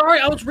ago. Sorry,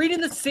 I was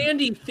reading the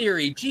Sandy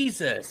theory.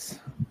 Jesus.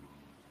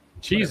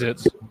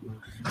 Cheez-Its.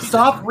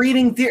 Stop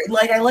reading theory.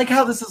 Like, I like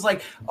how this is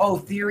like, oh,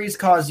 theories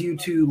cause you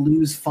to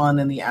lose fun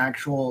in the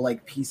actual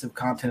like piece of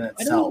content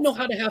itself. I don't even know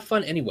how to have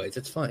fun anyways.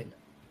 It's fine.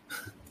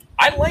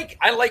 I like,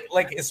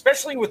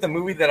 especially with a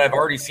movie that I've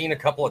already seen a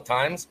couple of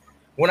times,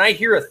 when I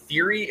hear a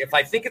theory, if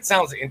I think it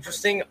sounds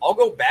interesting, I'll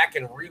go back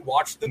and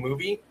rewatch the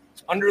movie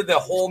under the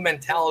whole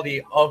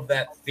mentality of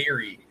that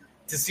theory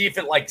to see if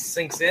it like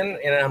sinks in.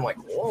 And I'm like,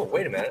 whoa,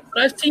 wait a minute.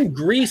 But I've seen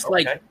Grease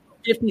like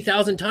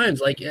 50,000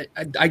 times. Like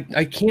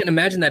I can't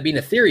imagine that being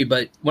a theory,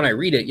 but when I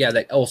read it, yeah,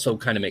 that also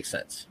kind of makes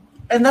sense.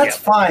 And that's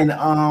fine.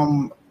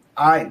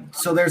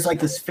 So there's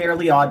like this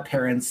Fairly Odd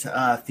Parents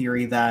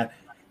theory that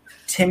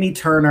Timmy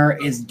Turner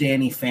is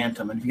Danny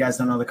Phantom. And if you guys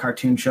don't know the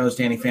cartoon shows,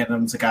 Danny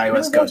Phantom's a guy who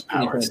has ghost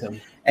powers.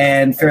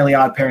 And Fairly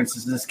Odd Parents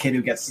is this kid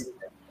who gets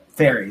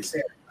fairies.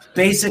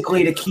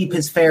 Basically, to keep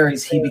his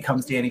fairies, he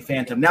becomes Danny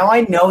Phantom. Now,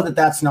 I know that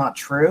that's not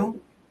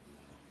true,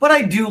 but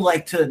I do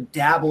like to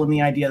dabble in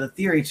the idea of the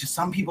theory. It's just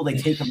some people, they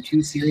take them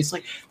too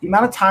seriously. The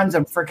amount of times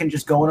I'm freaking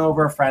just going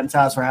over a friend's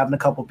house or having a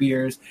couple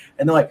beers,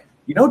 and they're like,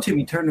 you know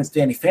Timmy Turner's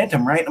Danny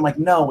Phantom, right? And I'm like,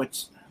 no,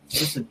 it's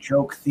just a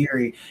joke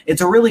theory.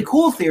 It's a really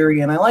cool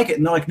theory, and I like it.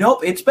 And they're like,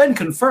 nope, it's been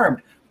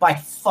confirmed. By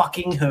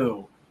fucking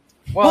who?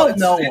 Well,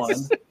 no one.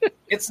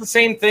 It's the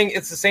same thing.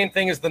 It's the same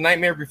thing as The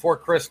Nightmare Before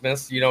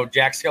Christmas. You know,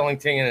 Jack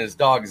Skellington and his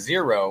dog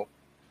Zero.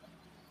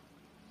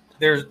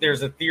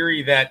 There's a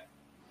theory that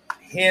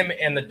him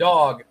and the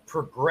dog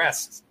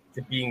progressed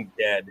to being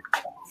dead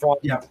from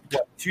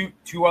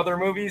two other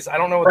movies. I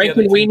don't know what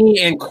Frankenweenie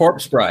and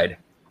Corpse Bride.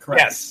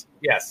 Correct.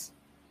 Yes.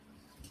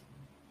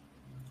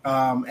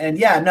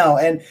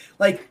 And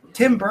like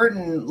Tim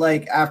Burton,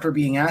 like after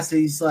being asked,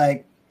 he's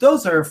like,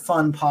 those are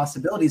fun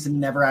possibilities, and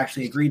never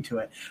actually agreed to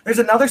it. There's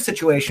another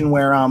situation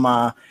where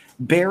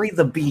Barry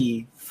the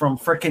Bee from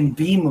frickin'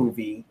 Bee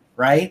Movie,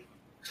 right?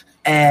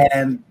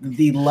 And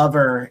the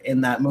lover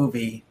in that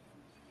movie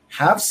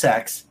have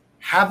sex,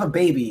 have a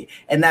baby,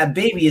 and that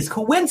baby is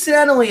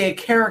coincidentally a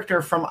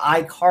character from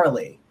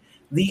iCarly.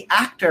 The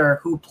actor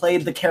who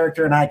played the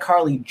character in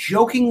iCarly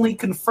jokingly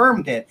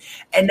confirmed it,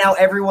 and now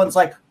everyone's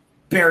like,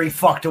 Barry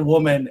fucked a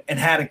woman and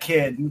had a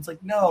kid. And it's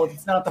like, no,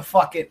 it's not the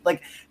fucking,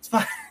 like, it's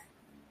fine.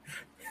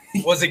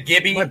 Was it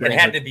Gibby? It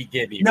had to be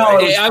Gibby. No,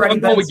 right? it was Freddie I'm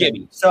going with Benson.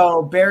 Gibby.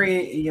 So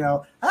Barry,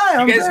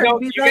 hi,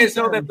 you guys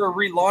know that they're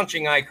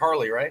relaunching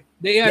iCarly, right?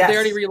 They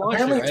already relaunched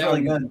Apparently it. it's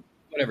really good.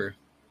 Whatever.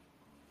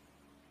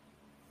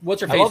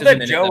 What's her face? I love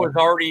that Joe is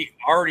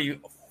already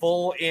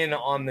full in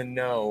on the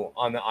know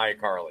on the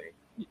iCarly.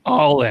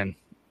 All in.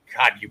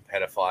 God, you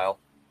pedophile!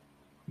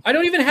 I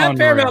don't even have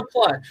Paramount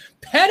Plus.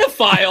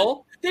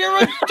 Pedophile?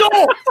 They're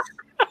adults.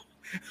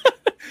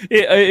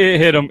 It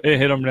hit him. It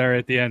hit him there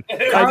at the end.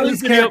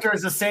 Carly's character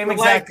is the same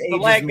exact age. The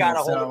leg as got me,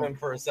 a hold so. of him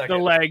for a second.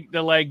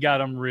 The leg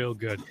got him real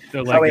good.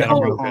 The leg got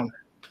him real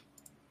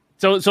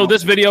good. So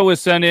this video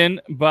was sent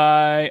in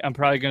by, I'm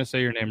probably going to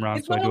say your name wrong,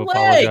 It's so I not do a leg.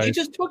 apologize. It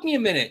just took me a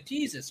minute.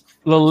 Jesus.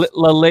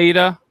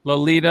 Lalita.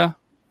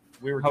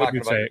 We were How would talking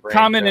you about say the it? brain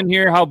Comment cell. in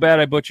here how bad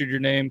I butchered your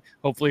name.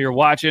 Hopefully you're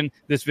watching.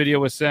 This video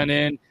was sent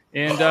in,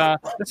 and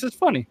this is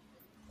funny.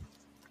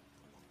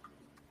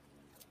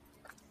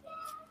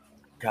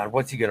 God,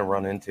 what's he gonna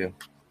run into?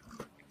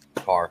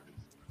 Car.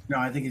 No,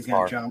 I think he's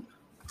gonna jump.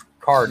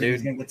 Car, He's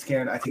dude. gonna get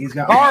scared. I think he's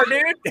gonna. Car,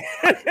 dude.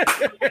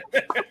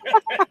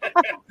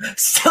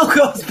 Still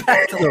goes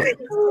back to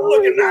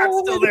Look at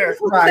that, still there.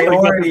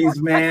 priorities,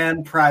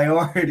 man.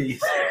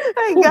 Priorities.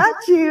 I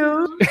got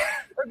you.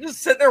 I'm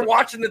just sitting there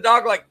watching the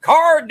dog, like,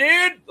 car,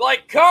 dude,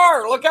 like,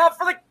 car. Look out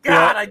for the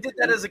God. I did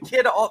that as a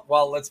kid.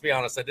 Well, let's be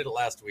honest, I did it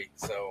last week.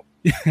 So,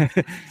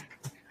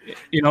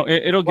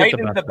 it'll get right the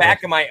into best the of back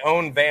us. of my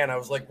own van. I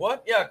was like,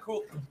 what? Yeah,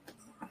 cool.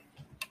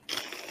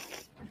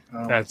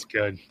 That's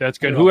good. That's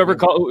good. Whoever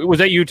called, was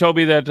that you,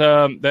 Toby?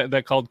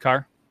 That called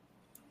car.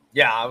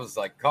 Yeah, I was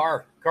like,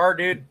 car,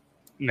 dude.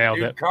 Nailed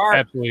Dude, it. car.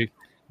 Absolutely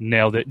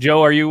nailed it.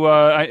 Joe, are you?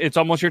 It's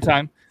almost your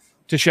time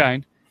to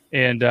shine,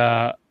 and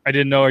I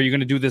didn't know. Are you going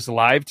to do this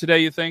live today?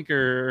 You think,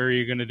 or are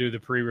you going to do the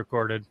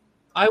pre-recorded?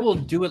 I will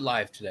do it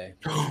live today.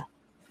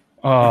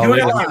 Oh, Do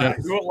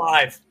it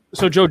live.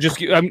 So, Joe, just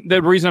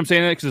the reason I'm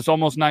saying that because it's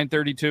almost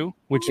 9:32,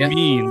 which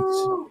means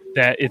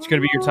that it's going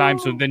to be your time.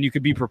 So then you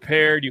could be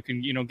prepared. You can,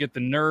 get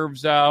the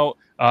nerves out.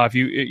 If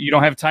you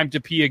don't have time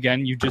to pee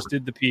again, you just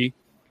did the pee.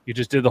 You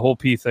just did the whole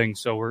pee thing.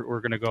 So we're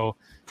going to go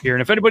here.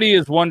 And if anybody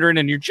is wondering,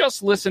 and you're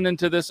just listening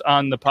to this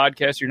on the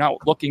podcast, you're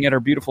not looking at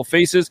our beautiful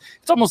faces.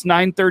 It's almost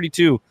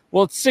 9:32.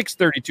 Well, it's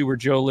 6:32 where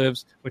Joe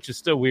lives, which is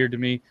still weird to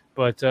me,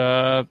 but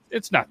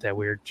it's not that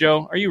weird.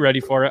 Joe, are you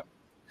ready for it?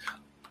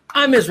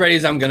 I'm as ready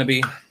as I'm going to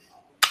be.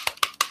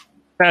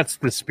 That's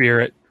the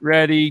spirit.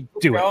 Ready?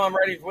 Do it. I'm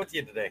ready with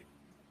you today.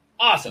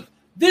 Awesome.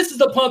 This is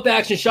the pump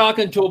action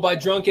shotgun tool by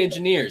Drunk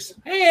Engineers.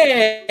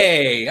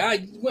 Hey,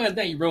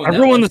 you ruined I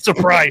ruined the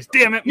surprise.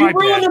 Damn it, You my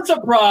ruined bad. the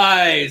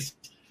surprise.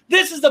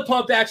 This is the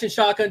pump action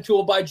shotgun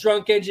tool by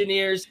Drunk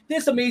Engineers.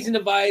 This amazing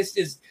device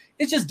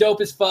it's just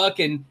dope as fuck.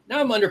 And now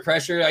I'm under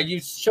pressure.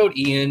 Showed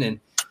Ian and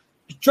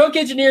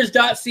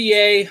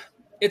drunkengineers.ca.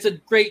 It's a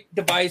great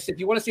device. If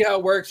you want to see how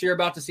it works, you're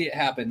about to see it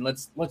happen.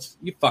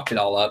 You fucked it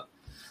all up.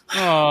 You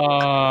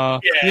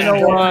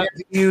know what?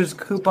 Use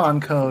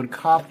coupon code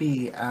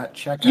COPY at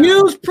checkout.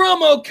 Use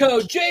promo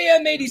code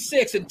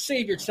JM86 and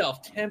save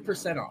yourself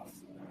 10% off.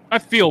 I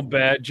feel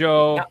bad,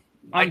 Joe. Now,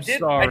 I'm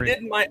sorry.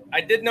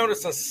 I did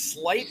notice a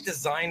slight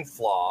design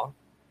flaw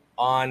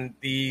on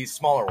the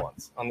smaller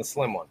ones, on the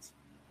slim ones.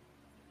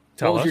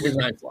 Tell What was us. your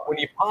design flaw? When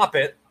you pop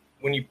it,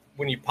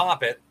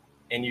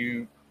 and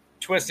you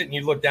twist it and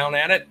you look down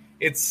at it,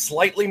 it's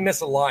slightly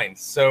misaligned.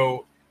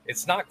 So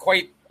it's not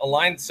quite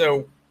aligned.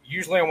 So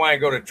usually when I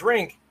go to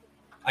drink,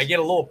 I get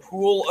a little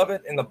pool of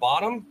it in the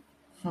bottom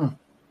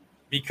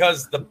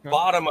because the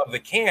bottom of the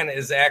can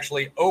is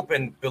actually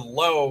open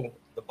below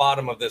the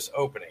bottom of this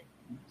opening.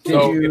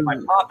 So if I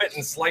pop it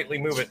and slightly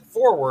move it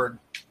forward,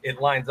 it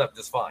lines up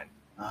just fine.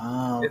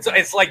 Oh,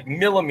 It's like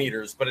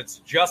millimeters, but it's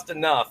just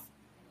enough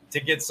to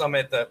get some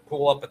at the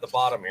pool up at the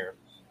bottom here.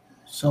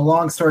 So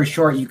long story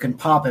short, you can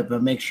pop it,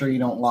 but make sure you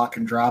don't lock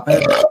and drop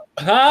it.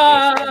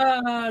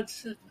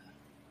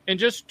 And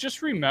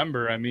just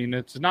remember, I mean,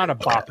 it's not a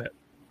bop it.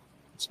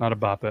 It's not a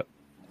bop it.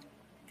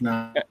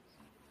 No,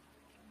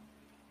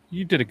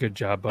 You did a good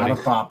job, buddy. not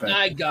a pop it.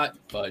 I got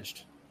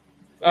fudged.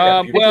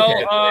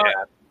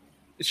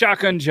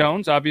 Shotgun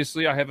Jones,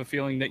 obviously, I have a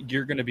feeling that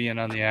you're going to be in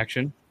on the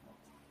action.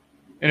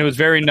 And it was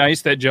very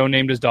nice that Joe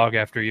named his dog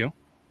after you.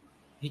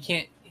 He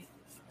can't.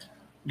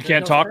 You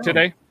can't talk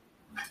today?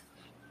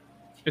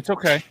 It's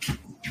okay.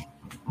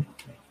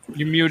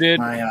 You muted.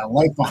 My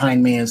light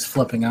behind me is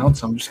flipping out,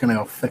 so I'm just gonna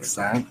go fix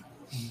that.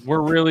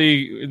 We're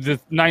really the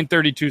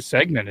 9:32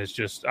 segment is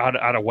just out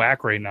of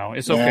whack right now.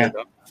 It's okay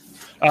though.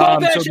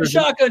 Pump action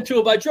shotgun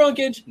tool by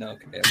Drunkage. No,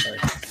 okay, I'm sorry.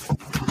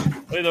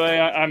 By the way,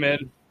 I'm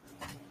in.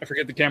 I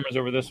forget the camera's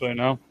over this way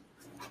now.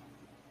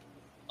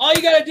 All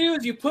you gotta do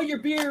is you put your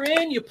beer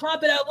in, you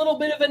pop it at a little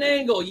bit of an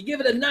angle, you give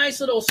it a nice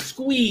little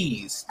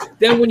squeeze.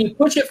 Then when you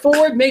push it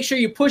forward, make sure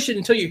you push it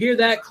until you hear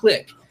that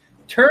click.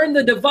 Turn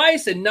the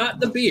device and not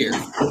the beer.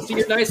 See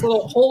your nice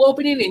little hole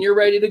opening, and you're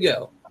ready to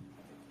go.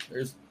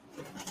 There's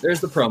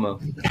the promo.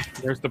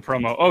 There's the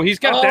promo. Oh, he's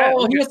got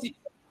that.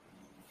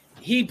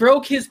 He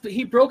broke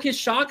his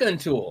shotgun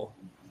tool.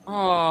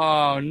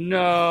 Oh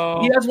no!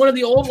 He has one of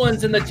the old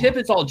ones, and the tip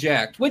is all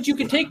jacked. Which you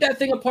can take that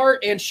thing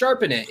apart and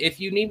sharpen it. If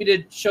you need me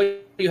to show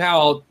you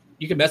how,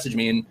 you can message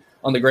me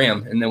on the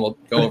gram, and then we'll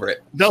go over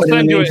it. They'll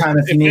send you it.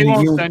 If you need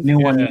a new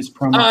one, use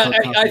promo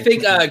code. I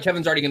think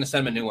Kevin's already going to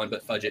send him a new one,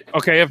 but fudge it.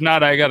 Okay, if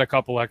not, I got a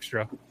couple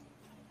extra.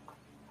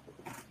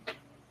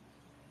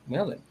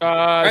 Well then. All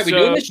right, we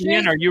doing this shit?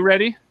 Ian, are you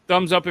ready?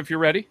 Thumbs up if you're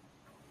ready.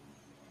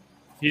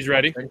 He's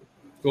ready.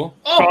 Cool.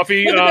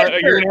 Coffee, you're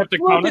going to have to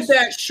count us. Look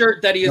at that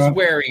shirt that he is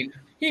wearing.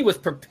 He was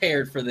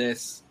prepared for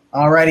this.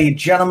 Alrighty,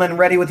 gentlemen,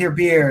 ready with your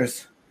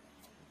beers.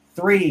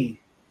 3,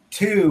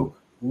 2,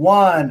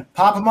 1.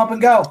 Pop them up and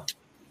go.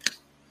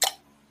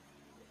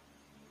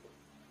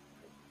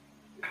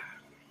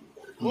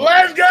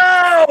 Let's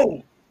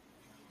go!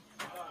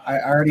 I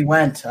already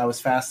went. I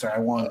was faster. I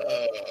won.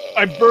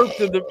 I burped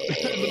in the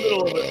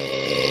middle of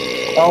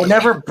it. Oh,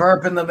 never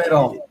burp in the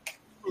middle.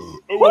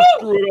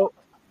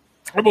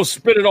 I almost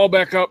spit it all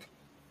back up.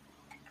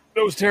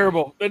 That was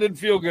terrible. That didn't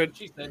feel good.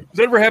 Does that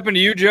ever happen to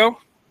you, Joe?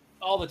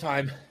 All the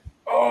time.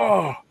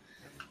 Oh,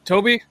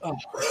 Toby,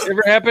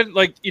 ever happened?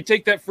 Like you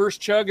take that first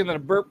chug and then a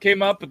burp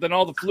came up, but then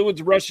all the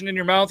fluid's rushing in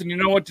your mouth and you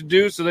know what to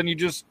do, so then you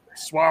just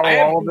swallow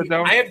all of it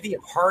down? I have the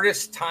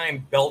hardest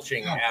time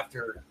belching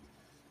after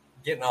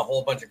getting a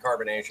whole bunch of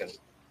carbonation.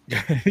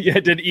 Yeah,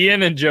 did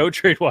Ian and Joe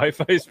trade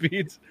Wi-Fi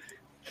speeds?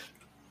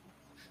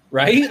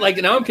 Right? Like,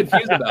 now I'm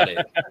confused about it.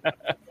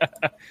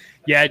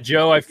 Yeah,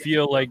 Joe, I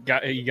feel like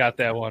you got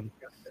that one.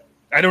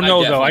 I don't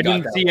know, though. I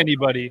didn't see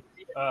anybody.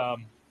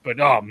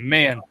 But, oh,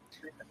 man.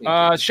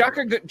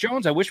 Shaka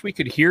Jones, I wish we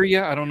could hear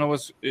you. I don't know.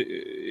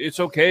 It's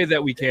okay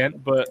that we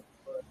can't, but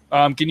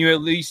can you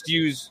at least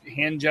use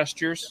hand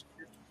gestures?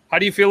 How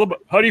do you feel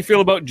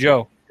about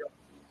Joe?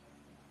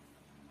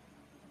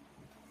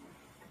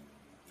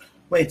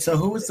 Wait, so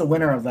who was the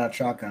winner of that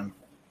shotgun?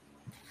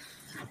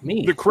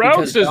 Me. The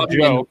crowd says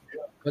Joe.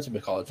 What's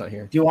it called? It's not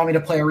here. Do you want me to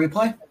play a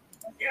replay?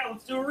 Yeah,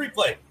 let's do a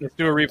replay.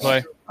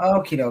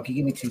 Okie dokie.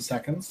 Give me 2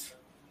 seconds.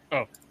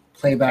 Oh.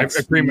 Playback.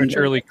 I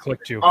prematurely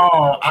clicked you.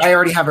 Oh, I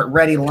already have it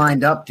ready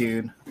lined up,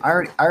 dude. I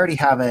already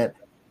have it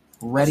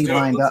ready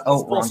lined up.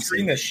 Oh, wrong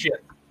screen this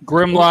shit.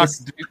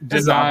 Grimlock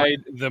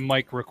denied the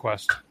mic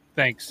request.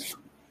 Thanks,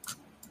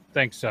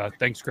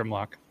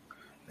 Grimlock.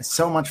 It's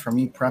so much for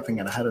me prepping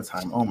it ahead of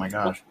time. Oh my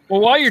gosh.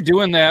 Well, while you're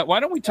doing that, why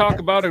don't we talk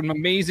about an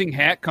amazing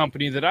hat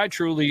company that I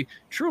truly,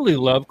 truly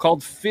love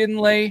called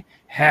Finlay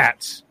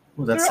Hats.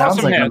 Ooh, that sounds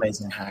awesome like an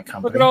amazing hat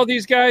company. Look at all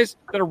these guys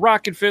that are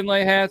rocking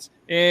Finlay hats.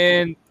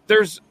 And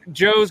there's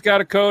Joe's got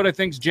a code. I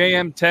think it's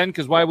JM10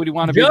 because why would he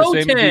want to be the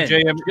same as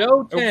JM?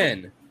 Joe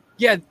 10.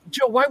 Yeah,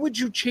 Joe, why would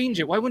you change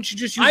it? Why wouldn't you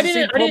just use I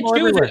didn't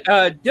choose it.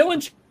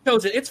 Dylan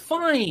chose it. It's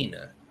fine.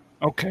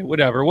 Okay,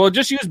 whatever. Well,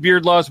 just use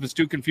Beard Laws if it's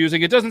too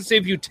confusing. It doesn't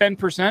save you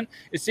 10%.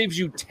 It saves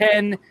you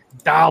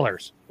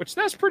 $10, which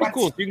that's pretty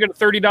cool. So you can get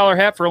a $30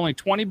 hat for only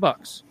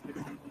 $20.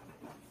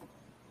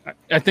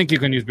 I think you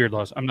can use Beard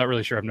Laws. I'm not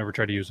really sure. I've never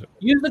tried to use it.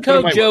 Use the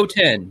code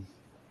Joe10.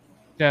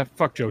 Yeah,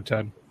 fuck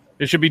Joe10.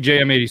 It should be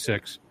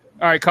JM86.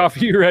 All right,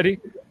 Coffee, you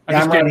ready? I'm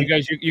just kidding.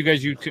 You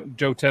guys use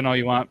Joe10 all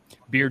you want.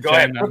 Beard 10.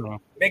 I don't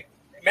know.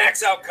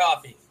 Max out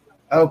Coffee.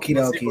 Okie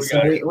dokie.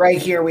 So right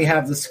here we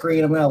have the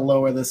screen. I'm going to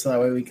lower this so that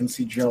way we can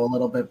see Joe a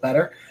little bit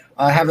better.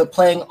 I have it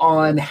playing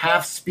on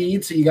half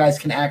speed so you guys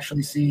can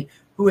actually see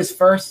who is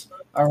first.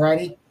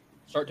 Alrighty.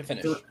 Start to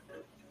finish.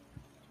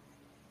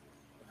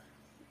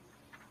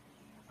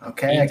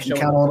 Okay, I can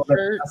count a little bit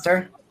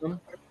faster.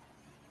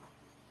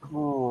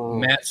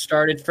 Matt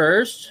started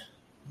first.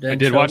 I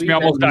did. Watch me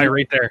almost die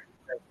right there.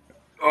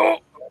 Oh.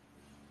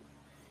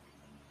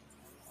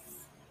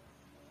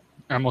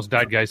 I almost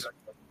died, guys.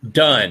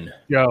 Done.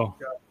 Joe.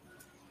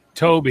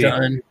 Toby.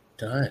 Done.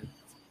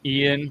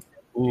 Ian.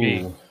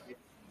 Me.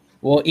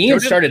 Well,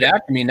 Ian started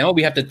after me. Now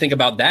we have to think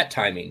about that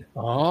timing.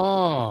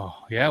 Oh,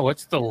 yeah.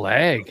 What's the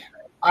lag?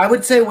 I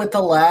would say with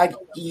the lag,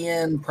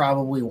 Ian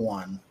probably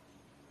won.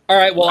 All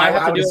right. Well, I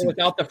have to do it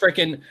without the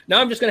freaking. Now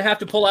I'm just going to have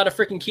to pull out a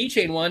freaking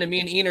keychain one, and me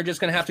and Ian are just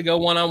going to have to go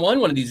one-on-one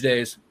one of these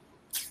days.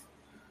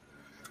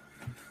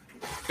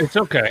 It's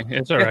okay.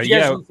 It's all right. You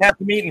guys have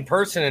to meet in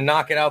person and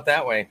knock it out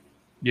that way.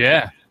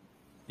 Yeah.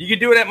 You could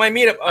do it at my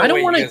meetup. I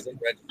don't want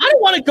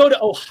to go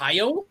to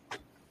Ohio.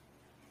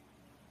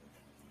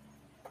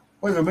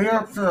 Wait, the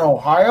meetup's in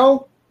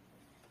Ohio?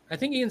 I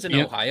think Ian's in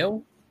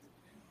Ohio.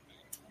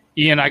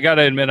 Ian, I got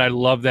to admit, I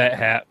love that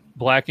hat.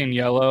 black and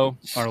yellow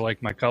are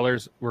like my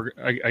colors.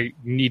 I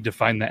need to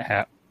find that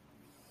hat.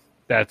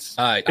 That's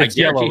I it's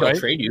guarantee yellow, he'll right?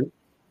 trade you.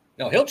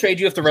 No, he'll trade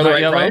you if the It's right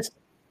not yellow? price.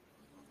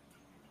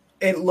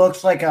 It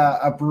looks like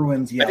a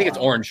Bruins yellow. I think it's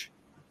orange.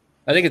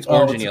 I think it's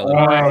orange and yellow.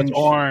 Oh, it's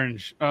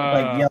orange.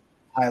 Like yellow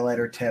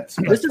highlighter tips.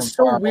 but This from is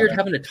so far weird away.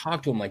 having to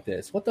talk to him like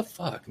this. What the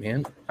fuck,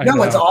 man?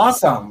 No, it's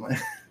awesome.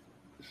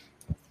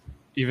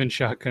 Even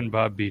Shotgun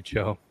Bob beat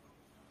Joe.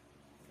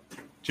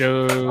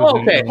 Joe.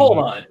 Okay, hold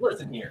on.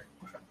 Listen here.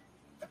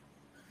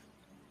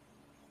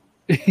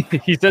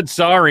 He said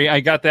sorry.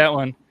 I got that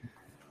one.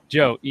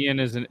 Joe, Ian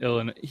is in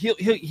Illinois. He'll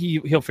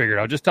figure it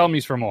out. Just tell him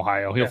he's from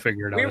Ohio. He'll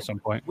figure it out at some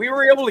point. We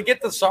were able to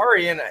get the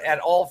sorry in at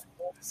all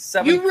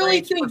 7. You really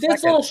think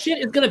this little shit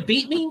is gonna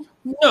beat me?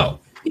 No,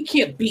 he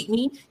can't beat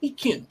me. He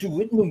can't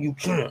do it. No, you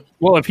can't.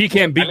 Well, if he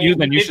can't beat you,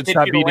 then you should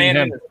stop beating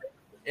him.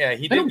 Yeah,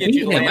 he I did don't get beat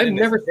you to him. land I've in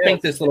never his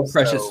spanked fist, this little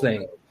precious so-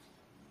 thing.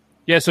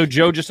 Yeah, so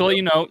Joe, just to let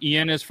you know,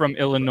 Ian is from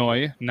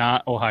Illinois,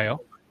 not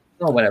Ohio.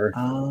 Oh, whatever.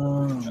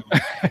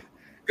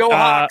 Go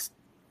Hawks.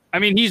 I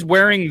mean, he's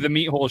wearing the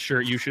meat hole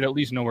shirt. You should at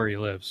least know where he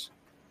lives.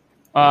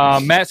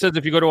 Matt says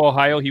if you go to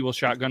Ohio, he will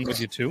shotgun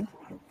with you too.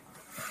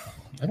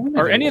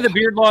 Are any of the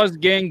Beard Laws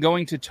gang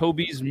going to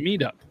Toby's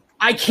meetup?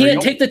 I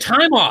can't take the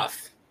time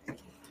off.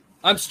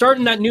 I'm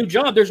starting that new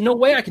job. There's no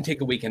way I can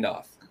take a weekend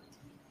off.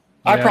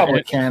 I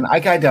probably can. I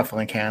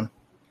definitely can.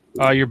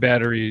 Your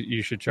battery,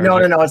 you should charge. No,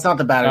 it. it's not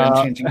the battery.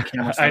 I'm changing the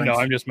camera I know. settings.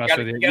 I'm just messing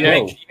with you. You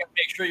gotta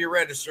make sure you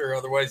register,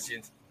 otherwise you're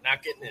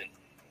not getting in.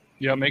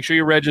 Yeah, make sure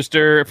you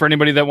register. For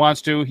anybody that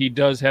wants to, he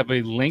does have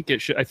a link.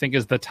 It should, I think,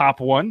 is the top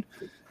one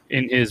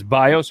in his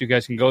bio, so you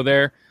guys can go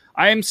there.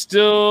 I am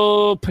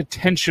still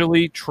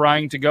potentially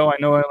trying to go. I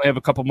know I only have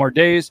a couple more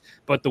days,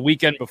 but the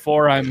weekend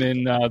before I'm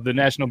in the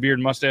National Beard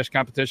and Mustache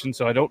Competition,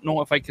 so I don't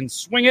know if I can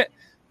swing it,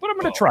 but I'm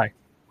going to try.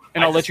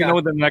 And I'll let you know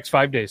within the next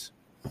 5 days.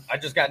 I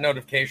just got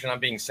notification I'm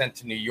being sent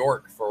to New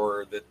York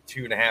for the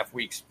 2.5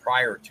 weeks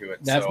prior to it.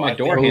 That's so my I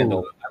door leave-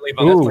 handle. I leave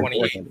on the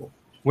 28th.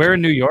 Where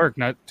in New York?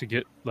 Not to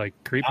get like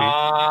creepy.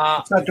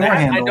 What's that door That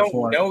handle I don't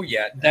for? know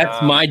yet.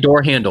 That's my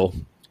door handle.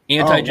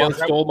 Anti-Joe well,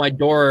 stole my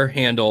door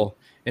handle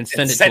and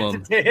sent it to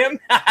him. to him.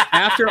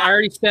 After I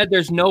already said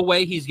there's no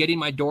way he's getting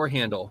my door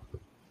handle.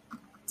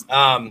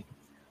 I'm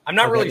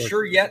not Okay, really look.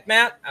 sure yet,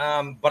 Matt.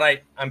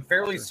 But I'm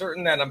fairly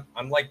certain that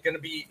I'm like going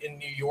to be in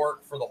New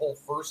York for the whole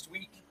first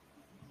week,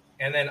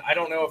 and then I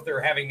don't know if they're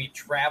having me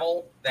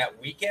travel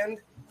that weekend.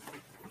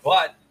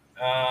 But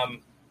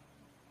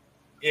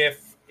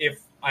if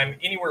I'm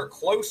anywhere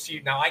close to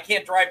you, now I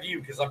can't drive to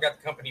you because I've got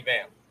the company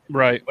van.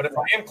 Right. But if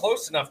I am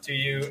close enough to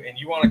you and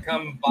you want to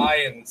come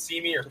by and see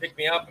me or pick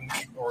me up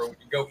or we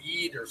can go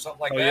eat or something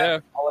like that, yeah.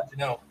 I'll let you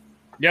know.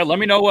 Yeah, let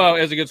me know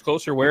as it gets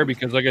closer where,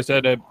 because like I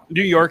said,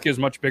 New York is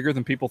much bigger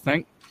than people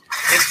think.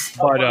 It's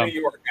But, New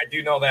York. I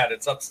do know that.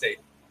 It's upstate.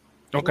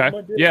 Okay.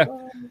 Yeah.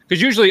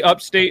 Because usually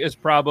upstate is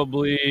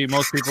probably,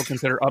 most people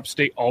consider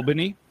upstate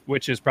Albany,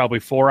 which is probably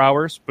 4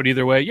 hours. But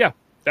either way, yeah,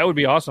 that would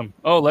be awesome.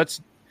 All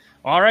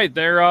right.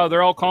 They're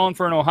all calling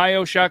for an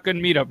Ohio shotgun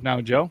meetup now,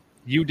 Joe.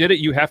 You did it.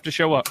 You have to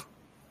show up.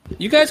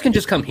 You guys can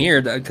just come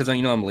here because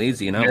you know I'm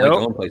lazy and I don't like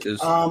going places.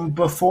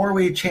 Before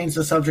we change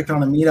the subject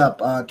on a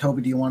meetup,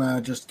 Toby, do you want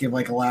to just give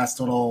like a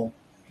last little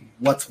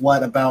what's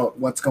what about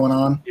what's going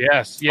on?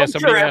 Yes.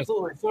 Sure,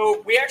 absolutely.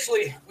 So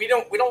we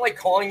don't like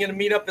calling it a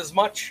meetup as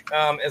much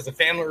as a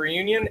family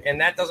reunion, and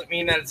that doesn't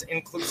mean that it's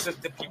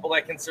inclusive to people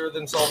that consider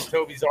themselves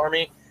Toby's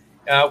Army.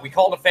 We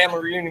call it a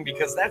family reunion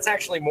because that's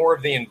actually more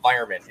of the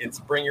environment. It's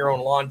bring your own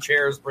lawn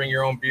chairs, bring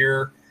your own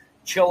beer,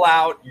 chill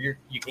out. You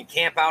can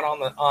camp out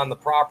on the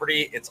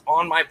property. It's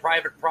on my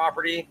private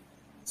property,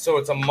 so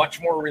it's a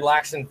much more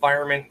relaxed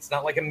environment. It's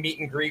not like a meet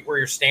and greet where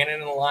you're standing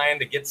in a line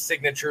to get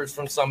signatures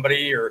from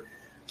somebody or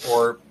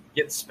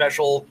get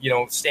special,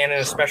 stand in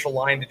a special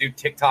line to do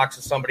TikToks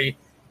with somebody.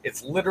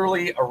 It's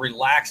literally a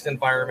relaxed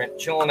environment,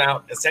 chilling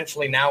out.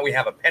 Essentially, now we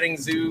have a petting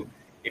zoo.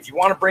 If you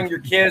want to bring your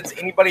kids,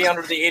 anybody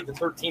under the age of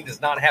 13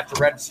 does not have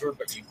to register,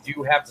 but you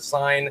do have to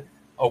sign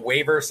a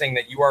waiver saying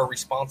that you are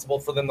responsible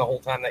for them the whole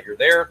time that you're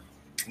there.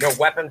 No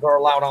weapons are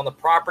allowed on the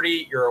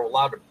property. You're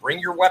allowed to bring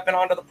your weapon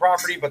onto the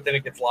property, but then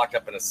it gets locked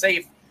up in a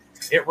safe.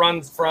 It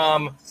runs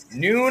from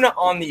noon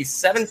on the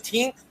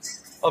 17th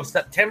of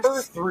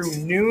September through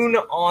noon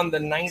on the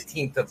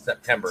 19th of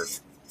September.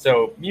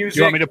 So music. Do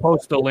you want me to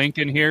post the link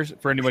in here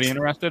for anybody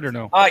interested or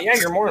no? Yeah,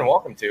 you're more than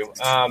welcome to.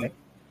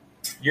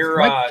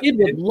 My kid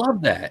would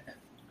love that.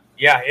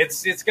 Yeah,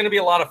 it's going to be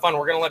a lot of fun.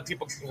 We're going to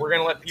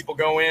let people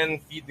go in,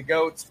 feed the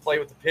goats, play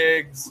with the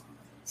pigs,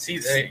 see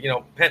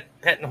pet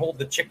and hold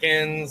the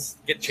chickens,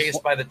 get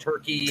chased by the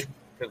turkey.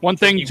 One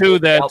thing too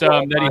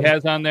that he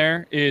has on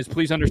there is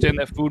please understand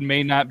that food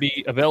may not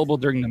be available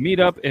during the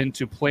meetup and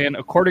to plan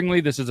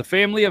accordingly. This is a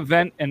family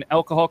event and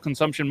alcohol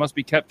consumption must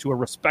be kept to a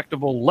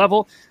respectable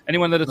level.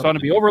 Anyone that is found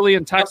to be overly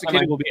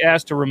intoxicated will be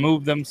asked to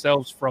remove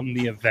themselves from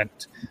the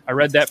event. I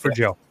read that for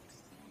Joe.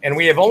 And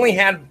we have only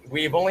had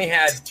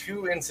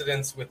 2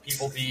 incidents with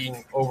people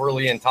being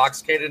overly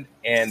intoxicated,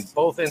 and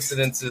both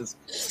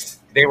incidences,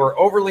 they were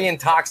overly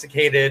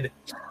intoxicated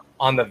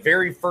on the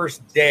very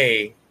first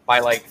day by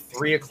like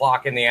 3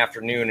 o'clock in the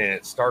afternoon, and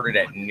it started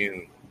at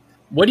noon.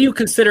 What do you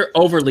consider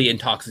overly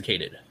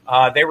intoxicated?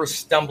 They were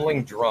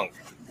stumbling drunk.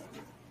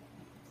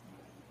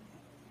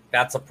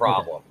 That's a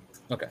problem.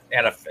 Okay.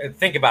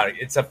 Think about it.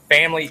 It's a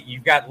family.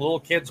 You've got little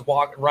kids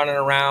running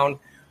around.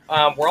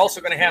 We're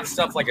also going to have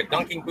stuff like a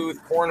dunking booth,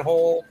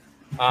 cornhole,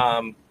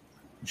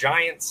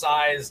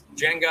 giant-sized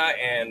Jenga,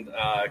 and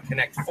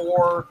Connect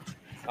 4.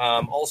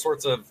 All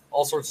sorts of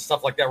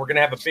stuff like that. We're going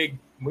to have a big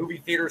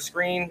movie theater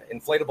screen,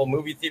 inflatable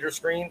movie theater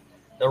screen,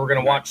 that we're going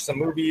to watch some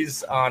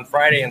movies on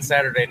Friday and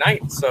Saturday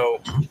night.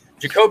 So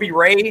Jacoby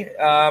Ray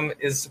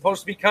is supposed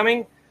to be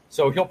coming,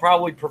 so he'll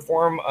probably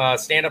perform a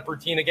stand-up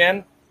routine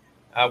again.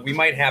 We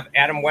might have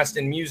Adam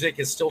Weston Music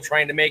is still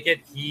trying to make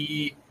it.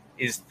 He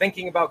is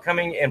thinking about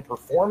coming and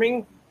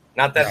performing.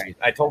 Not that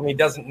I told him he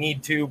doesn't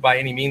need to by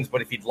any means,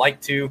 but if he'd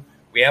like to,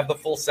 we have the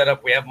full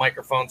setup. We have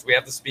microphones. We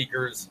have the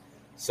speakers.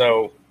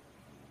 So,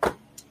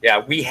 yeah,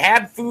 we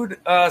had food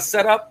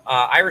set up.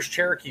 Irish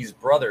Cherokee's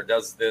brother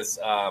does this,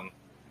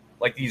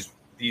 like these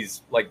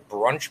like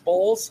brunch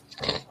bowls.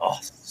 Oh,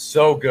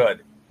 so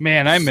good.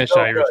 Man, I miss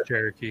Irish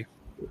Cherokee.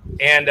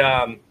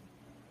 And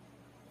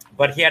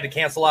but he had to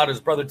cancel out.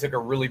 His brother took a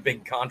really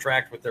big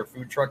contract with their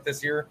food truck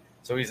this year,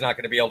 so he's not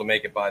going to be able to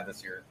make it by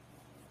this year.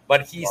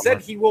 But he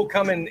said he will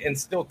come and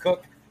still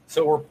cook.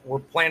 So we're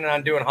planning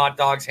on doing hot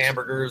dogs,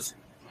 hamburgers,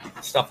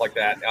 stuff like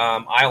that.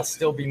 I'll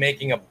still be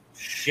making a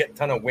shit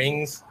ton of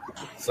wings.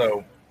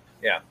 So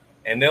yeah,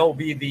 and they'll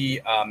be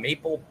the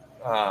maple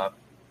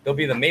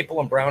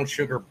and brown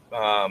sugar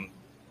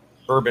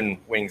bourbon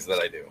wings that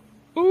I do.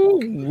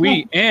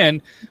 Ooh,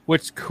 and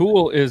what's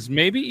cool is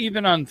maybe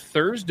even on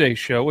Thursday's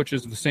show, which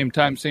is the same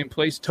time, same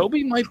place,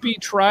 Toby might be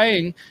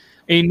trying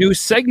a new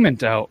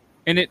segment out,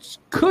 and it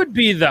could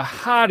be the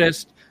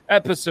hottest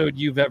episode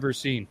you've ever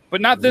seen,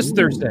 but not this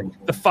Thursday,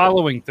 the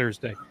following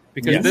Thursday,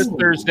 because this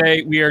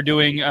Thursday we are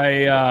doing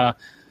a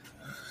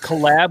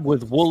collab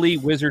with Woolly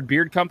Wizard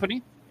Beard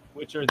Company,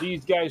 which are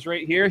these guys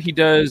right here. He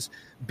does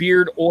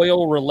beard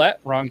oil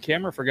roulette. Wrong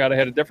camera. Forgot I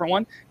had a different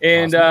one.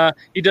 And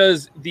he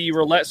does the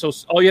roulette. So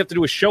all you have to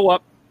do is show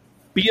up,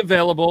 be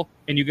available,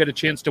 and you get a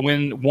chance to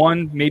win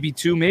 1, maybe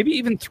 2, maybe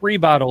even 3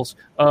 bottles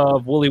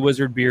of Woolly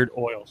Wizard Beard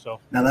Oil.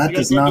 So now that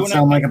does not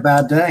sound like a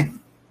bad day.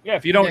 Yeah,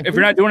 if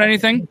you're not doing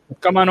anything,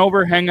 come on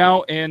over, hang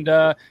out, and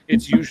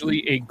it's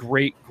usually a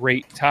great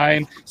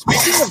time.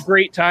 Speaking of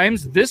great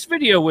times, this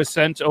video was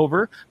sent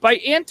over by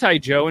Anti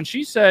Joe, and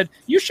she said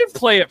you should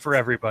play it for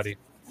everybody.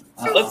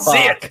 Let's see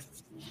it.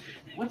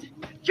 What?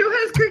 Joe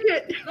has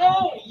cricket.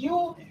 No,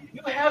 you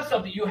have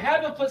something. You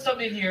have to put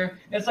something in here.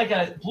 It's like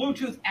a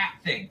Bluetooth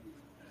app thing.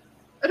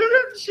 I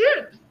don't have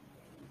shit.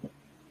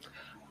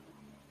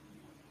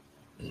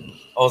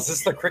 Oh, is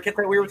this the cricket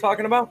that we were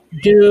talking about?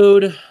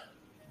 Dude.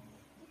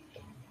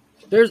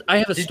 I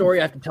have a story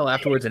I have to tell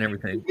afterwards and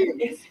everything.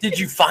 Did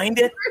you find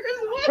it?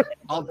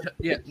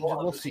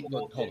 We'll see.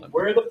 Hold on.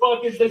 Where the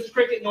fuck is this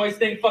cricket noise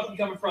thing fucking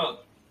coming from?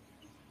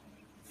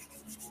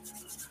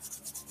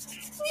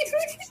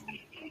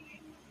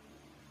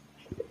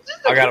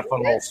 I got a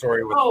fun little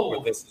story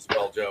with this as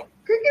well, Joe.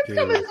 Crickets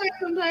come inside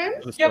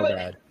sometimes. Yeah,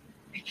 but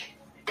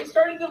it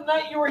started the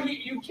night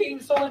you came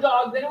and stole the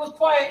dog, then it was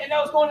quiet, and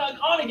now it's going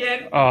on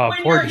again. Oh,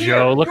 poor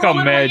Joe. Look how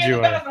mad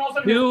you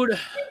are. Dude,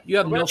 you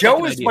have no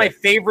Joe is idea. my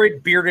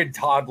favorite bearded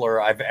toddler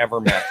I've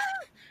ever met.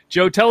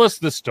 Joe, tell us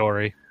the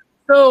story.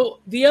 So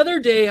the other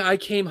day I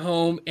came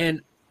home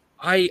and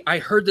I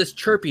heard this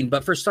chirping,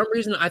 but for some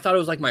reason I thought it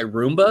was like my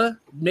Roomba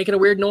making a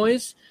weird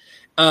noise.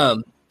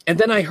 And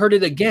then I heard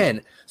it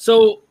again.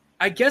 So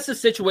I guess the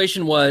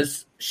situation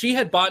was she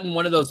had bought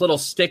one of those little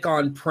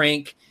stick-on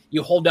prank.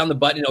 You hold down the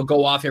button, it'll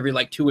go off every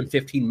like 2 and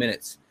 15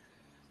 minutes.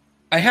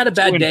 I had a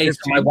bad day, so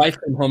my wife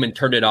came home and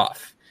turned it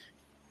off.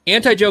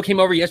 Anti-Joe came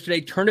over yesterday,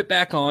 turned it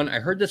back on.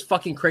 I heard this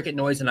fucking cricket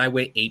noise, and I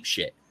went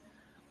apeshit.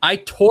 I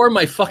tore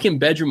my fucking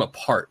bedroom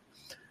apart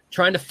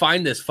trying to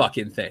find this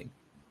fucking thing.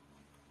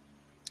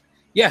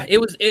 Yeah, it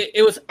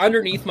was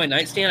underneath my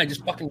nightstand. I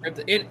just fucking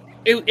ripped it.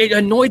 It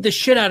annoyed the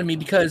shit out of me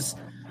because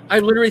I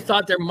literally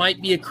thought there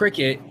might be a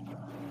cricket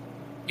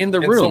in the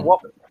room.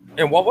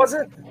 So what was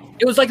it?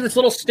 It was like this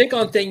little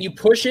stick-on thing. You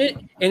push it,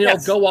 and it'll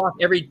go off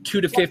every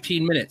 2 to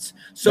 15 minutes.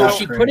 So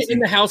she put it in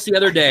the house the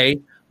other day.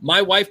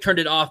 My wife turned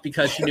it off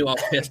because she knew I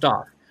was pissed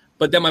off.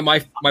 But then my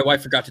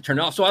wife forgot to turn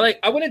it off. So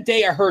I went a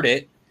day, I heard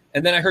it,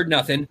 and then I heard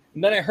nothing,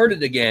 and then I heard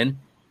it again,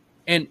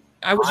 and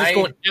I was just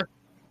going.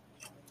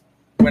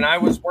 When I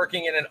was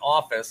working in an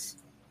office,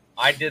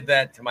 I did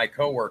that to my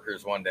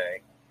coworkers one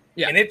day.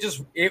 Yeah, and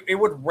it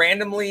would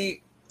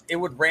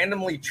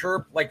randomly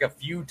chirp like a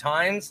few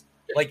times,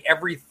 like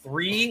every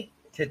 3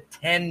 to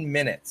 10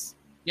 minutes.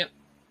 Yep.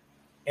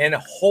 And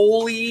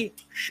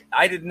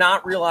I did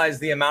not realize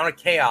the amount of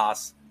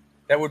chaos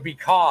that would be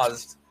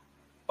caused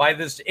by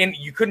this. And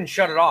you couldn't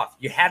shut it off.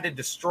 You had to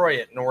destroy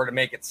it in order to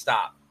make it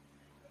stop.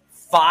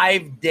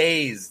 5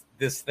 days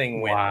this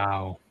thing went.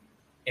 Wow.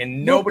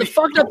 And nobody the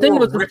fucked up thing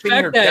was the ripping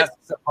fact their that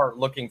desks apart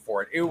looking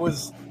for it. It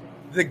was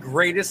the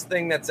greatest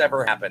thing that's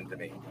ever happened to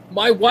me.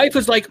 My wife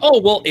was like, "Oh,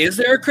 well, is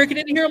there a cricket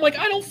in here?" I'm like,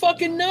 "I don't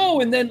fucking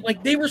know." And then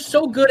like they were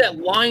so good at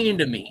lying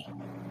to me.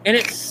 And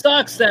it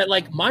sucks that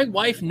like my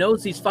wife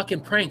knows these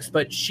fucking pranks,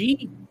 but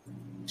she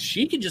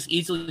could just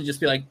easily just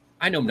be like,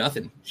 "I know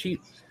nothing."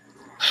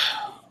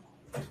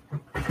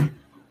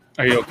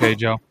 Are you okay,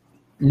 Joe?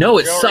 No,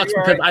 it Joe, sucks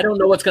because I don't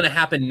know what's going to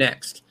happen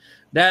next.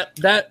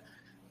 That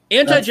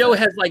Anti-Joe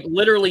has like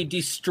literally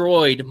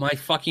destroyed my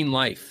fucking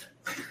life.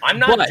 I'm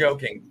not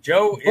joking.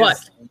 Joe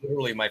is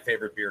literally my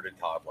favorite bearded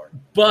toddler.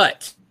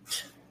 But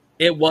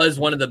it was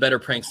one of the better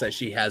pranks that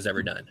she has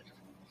ever done.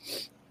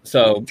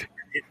 So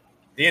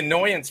the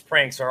annoyance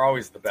pranks are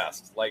always the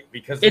best. Like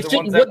because it's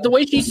the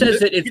way she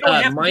says it, it's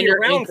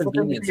minor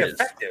inconveniences.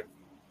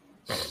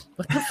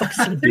 What the fuck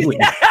is he doing?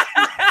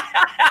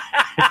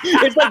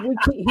 It's like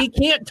he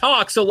can't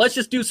talk, so let's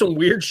just do some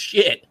weird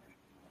shit.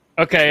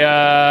 Okay,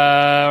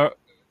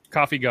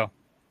 coffee go.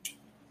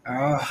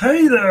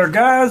 Hey there,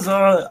 guys.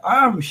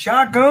 I'm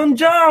Shotgun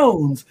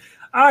Jones.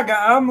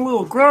 I'm a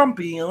little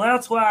grumpy, and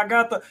that's why I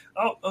got the.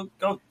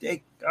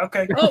 Okay.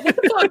 Oh, what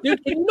the fuck,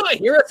 dude? Can you not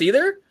hear us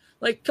either?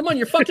 Like, come on,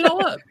 you're fucking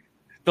all up.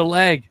 The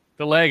leg.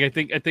 I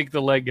think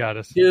the leg got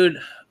us, dude.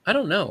 I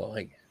don't know.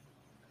 Like,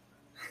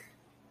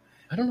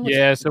 I don't know.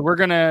 Yeah, so we're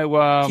gonna.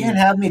 You can't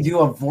have me do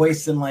a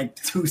voice in like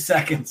 2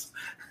 seconds.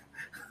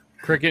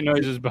 Cricket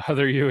noises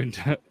bother you,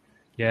 and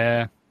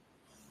yeah.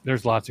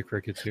 There's lots of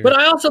crickets here. But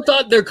I also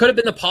thought there could have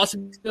been the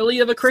possibility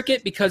of a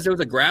cricket because there was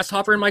a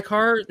grasshopper in my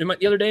car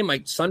the other day.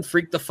 My son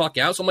freaked the fuck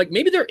out. So I'm like,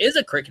 maybe there is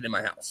a cricket in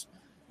my house.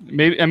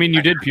 Maybe. I mean,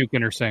 you did puke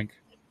in her sink.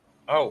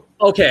 Oh,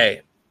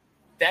 okay.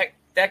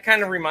 That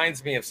kind of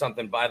reminds me of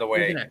something, by the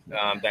way,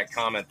 that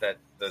comment, that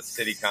the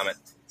city comment.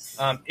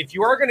 If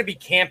you are going to be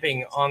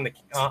camping on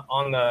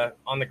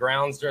the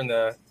grounds during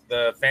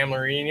the family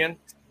reunion,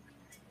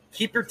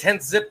 keep your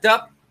tent zipped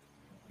up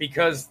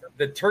because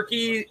the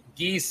turkey,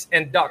 geese,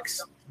 and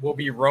ducks will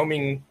be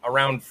roaming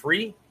around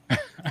free.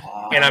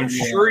 And I'm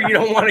sure you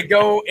don't want to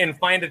go and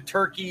find a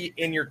turkey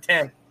in your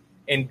tent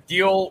and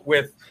deal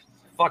with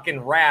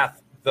fucking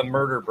Wrath, the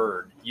murder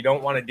bird. You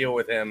don't want to deal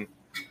with him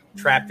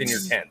trapped in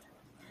your tent.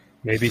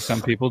 Maybe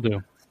some people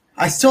do.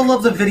 I still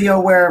love the video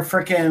where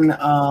freaking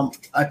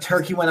a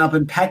turkey went up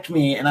and pecked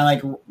me, and I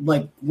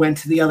like went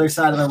to the other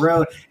side of the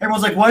road.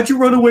 Everyone's like, "Why'd you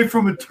run away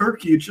from a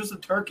turkey? It's just a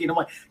turkey." And I'm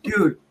like,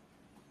 dude,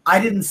 I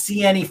didn't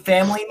see any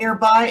family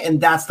nearby, and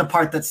that's the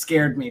part that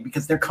scared me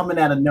because they're coming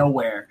out of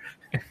nowhere.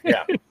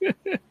 Yeah.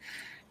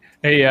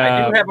 Hey,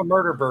 I do have a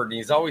murder bird, and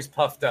he's always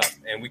puffed up,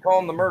 and we call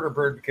him the murder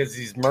bird because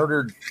he's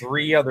murdered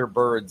 3 other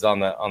birds on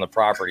the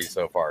property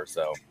so far.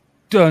 So,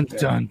 dun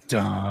dun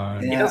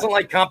dun. He doesn't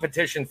like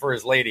competition for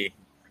his lady.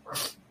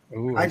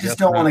 Ooh, I just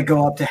don't want to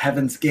go up to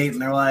Heaven's Gate,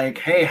 and they're like,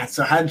 "Hey,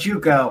 so how'd you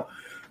go?"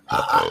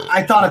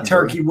 I thought a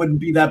turkey wouldn't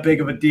be that big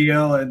of a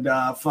deal, and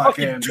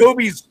fucking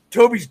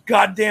Toby's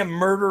goddamn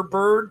murder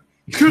bird.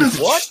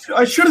 What?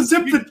 I should have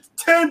zipped the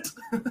tent.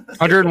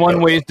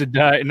 101 ways to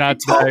die, not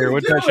die, or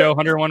what's that show?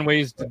 101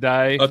 ways to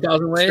die.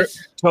 1,000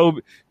 ways.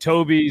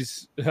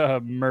 Toby's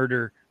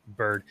murder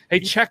bird. Hey,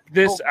 check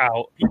this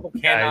out. People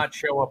cannot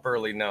show up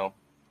early. No,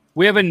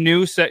 we have a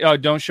new set. Oh,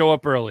 don't show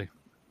up early.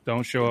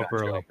 Don't show up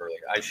early.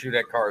 I shoot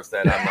at cars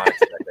that I'm not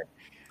expecting.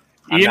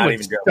 Ian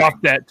would stuff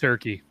that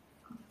turkey.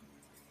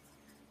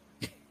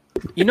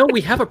 You know, we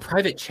have a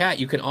private chat.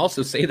 You can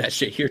also say that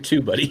shit here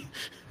too, buddy.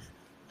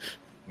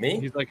 Me?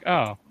 He's like,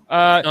 oh.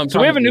 So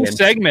we have a new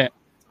segment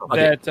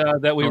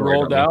that we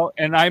rolled out,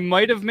 and I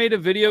might have made a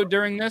video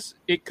during this.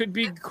 It could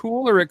be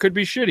cool or it could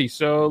be shitty.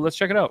 So let's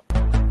check it out.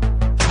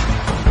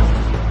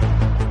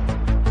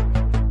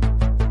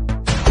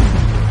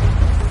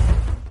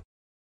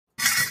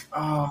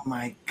 Oh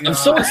my god! I'm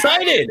so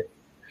excited.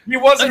 He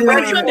wasn't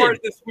ready for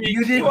it this week.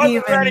 You didn't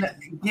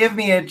even give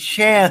me a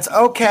chance.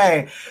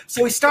 Okay,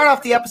 so we start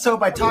off the episode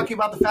by talking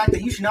about the fact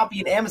that you should not be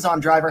an Amazon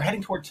driver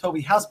heading toward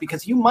Toby's house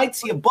because you might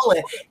see a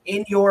bullet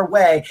in your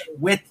way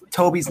with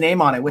Toby's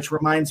name on it, which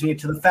reminds me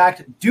to the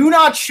fact, do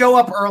not show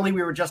up early.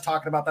 We were just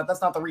talking about that.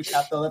 That's not the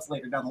recap, though. That's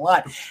later down the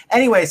line.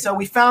 Anyway, so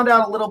we found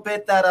out a little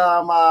bit that,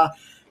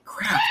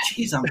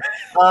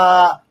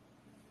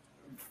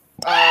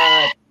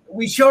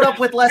 we showed up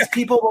with less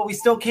people, but we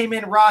still came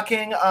in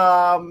rocking.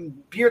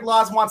 Beard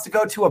Laws wants to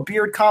go to a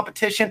beard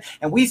competition,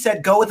 and we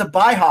said go with a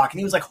Byhawk. And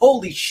he was like,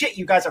 holy shit,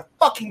 you guys are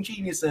fucking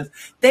geniuses.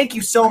 Thank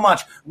you so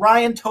much.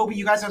 Ryan, Toby,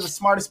 you guys are the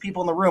smartest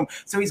people in the room.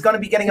 So he's going to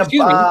be getting a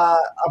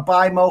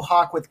By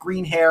Mohawk with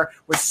green hair.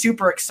 We're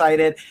super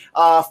excited.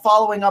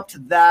 Following up to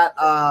that,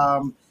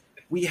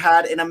 we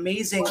had an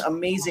amazing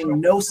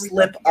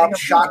no-slip-up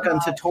shotgun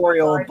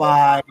tutorial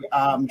by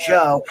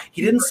Joe.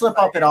 He didn't slip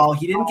up at all.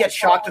 He didn't get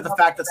shocked at the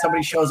fact that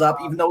somebody shows up,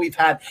 even though we've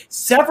had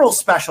several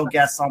special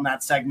guests on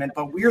that segment.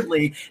 But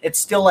weirdly, it's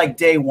still like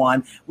day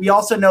one. We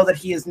also know that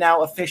he is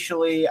now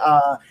officially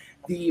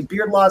the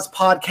Beard Laws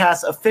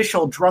podcast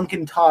official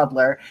drunken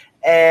toddler.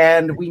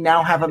 And we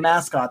now have a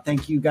mascot.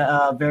 Thank you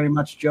very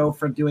much, Joe,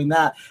 for doing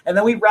that. And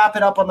then we wrap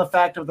it up on the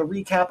fact of the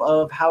recap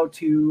of how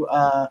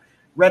to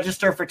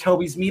register for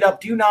Toby's meetup.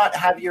 Do not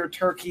have your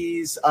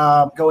turkeys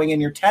going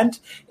in your tent.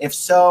 If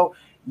so,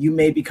 you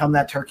may become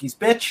that turkey's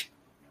bitch.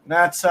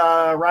 That's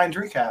Ryan's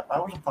recap. I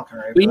wasn't fucking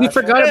right. You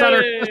forgot about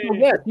our special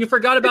guest. You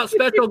forgot about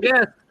special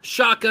guest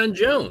Shotgun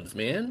Jones,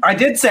 man. I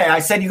did say. I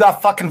said you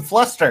got fucking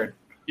flustered.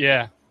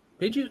 Yeah.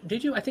 Did you?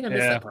 I think I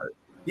missed that part.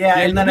 Yeah,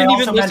 and then I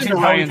also mentioned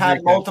how we've had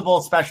recap.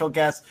 multiple special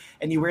guests,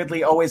 and you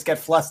weirdly always get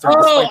flustered.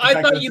 Oh, despite the I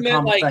fact thought that you it's a meant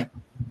common like.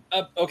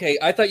 thing. Okay,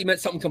 I thought you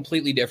meant something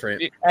completely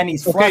different. And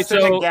he's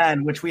flustered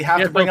again, which we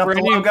have to bring up the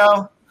Brandy,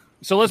 logo.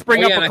 So let's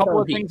bring up a couple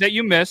of things that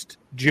you missed.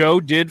 Joe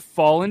did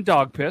fall in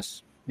dog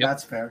piss. Yep.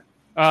 That's fair.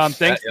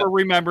 Thanks for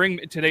remembering.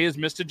 Today is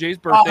Mr. J's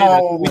birthday.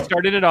 That's what we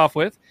started it off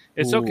with.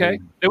 It's okay.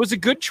 It was a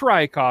good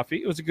try,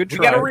 Coffee. It was a good try.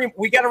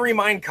 We got to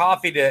remind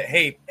Coffee to,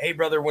 hey,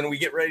 brother, when we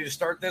get ready to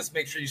start this,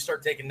 make sure you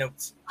start taking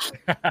notes.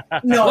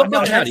 No,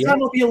 next time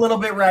we'll be a little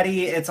bit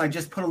ready. I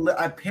just put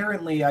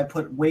apparently I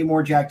put way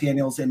more Jack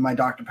Daniels in my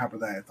Dr. Pepper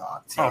than I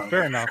thought. So. Oh,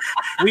 fair enough.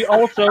 We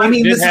also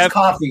this is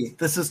coffee.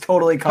 This is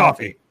totally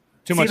coffee.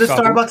 Too much See the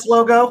coffee. Starbucks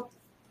logo?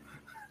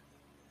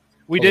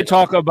 We did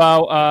talk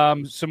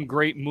about some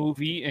great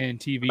movie and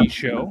TV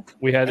show.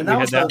 We had that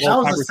was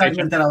a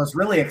segment that I was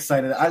really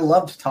excited. I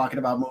loved talking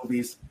about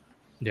movies.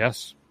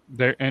 Yes,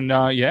 there and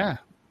yeah.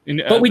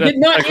 But we did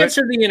not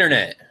answer the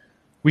internet.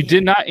 We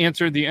did not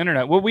answer the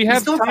internet. Well, we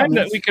have time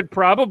that we could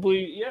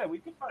probably do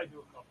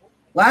a couple.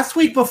 Last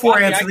week before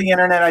Answer the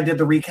Internet, I did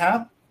the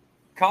recap.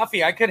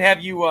 Coffee, I could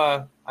have you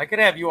on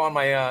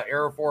my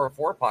Era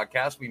 404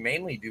 podcast. We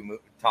mainly do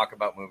talk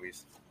about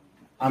movies.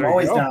 I'm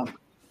always down.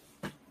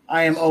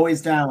 I am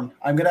always down.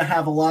 I'm going to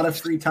have a lot of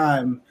free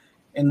time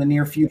in the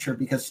near future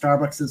because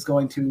Starbucks is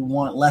going to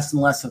want less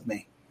and less of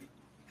me.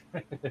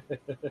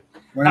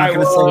 We're not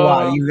going to say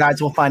why. You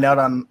guys will find out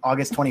on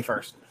August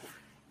 21st.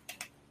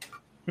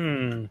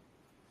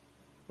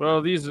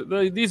 Well,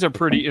 these are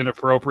pretty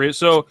inappropriate.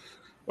 So,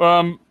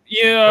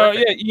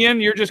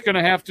 Ian, you're just going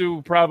to have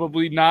to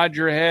probably nod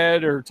your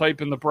head or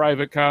type in the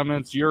private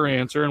comments your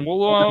answer, and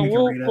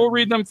we'll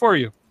read them for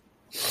you.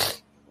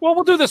 Well,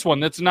 we'll do this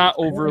one. That's not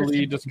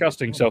overly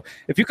disgusting. So,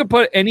 if you could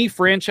put any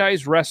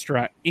franchise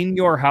restaurant in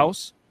your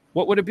house,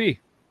 what would it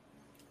be?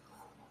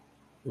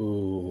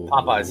 Ooh.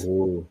 Popeyes.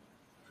 Ooh.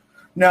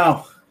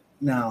 No.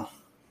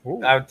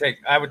 Ooh. I would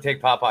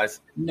take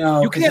Popeyes.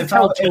 No, because if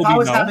I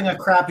was having a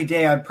crappy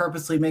day, I'd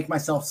purposely make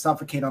myself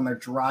suffocate on their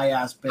dry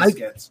ass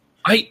biscuits.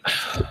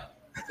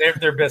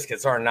 Their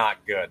biscuits are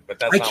not good, but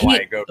that's not why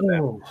I go to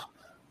them.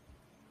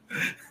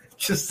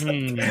 Just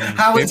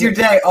how was your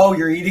day? Oh,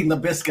 you're eating the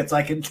biscuits.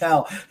 I can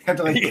tell. You have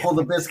to pull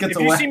the biscuits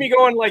away. If you see me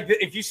going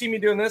if you see me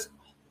doing this,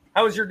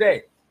 how was your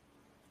day?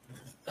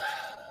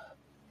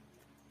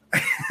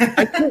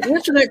 I can't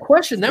answer that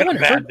question. That one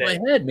hurt my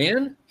head,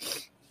 man.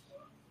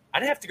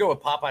 I'd have to go with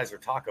Popeyes or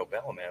Taco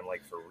Bell, man.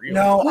 Like for real.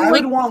 No, I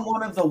would want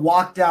one of the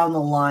walk down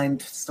the line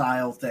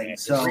style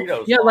things. So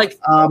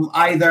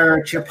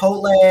either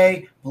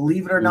Chipotle,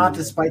 believe it or not,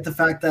 despite the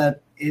fact that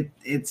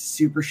it's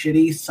super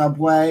shitty,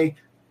 Subway.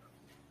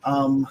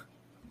 Wingstop.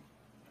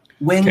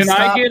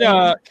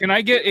 Can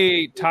I get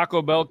a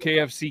Taco Bell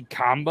KFC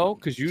combo?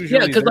 Because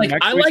usually, because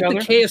I like the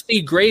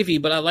KFC gravy,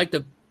 but I like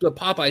the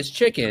Popeyes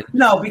chicken.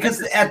 No,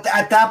 because at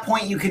that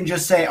point you can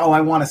just say, "Oh,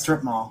 I want a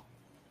strip mall."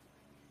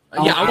 I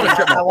want a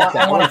strip mall.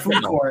 I want a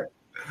food court.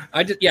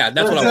 That's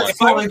what I want.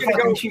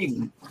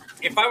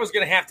 If I was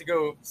going to have to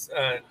go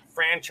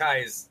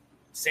franchise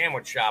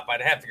sandwich shop, I'd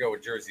have to go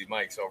with Jersey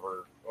Mike's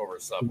over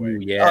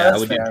Subway. I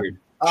would do.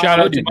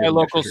 Shout out to my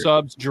local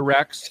subs,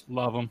 Jurex.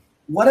 Love them.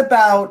 What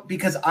about,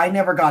 because I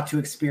never got to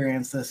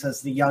experience this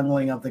as the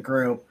youngling of the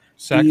group,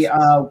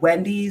 the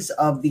Wendy's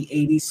of the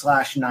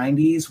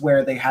 80s/90s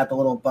where they had the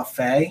little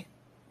buffet?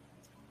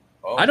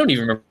 Oh. I don't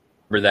even remember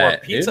that.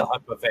 Or Pizza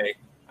Hut buffet.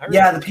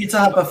 Yeah, the Pizza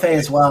Hut buffet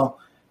as well.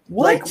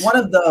 What? Like one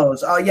of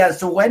those. Oh, yeah.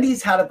 So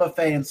Wendy's had a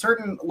buffet, and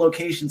certain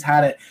locations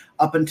had it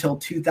up until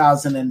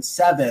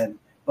 2007,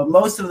 but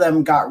most of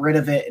them got rid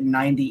of it in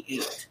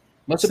 98.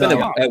 Must have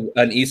been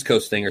an East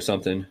Coast thing or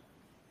something.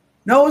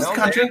 No, it was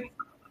country.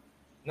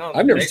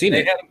 I've never seen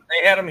it.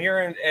 They had them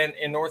here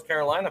in North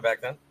Carolina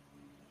back then.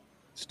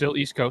 Still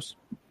East Coast.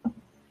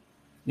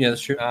 Yeah,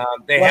 that's true.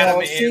 They had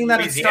them seeing in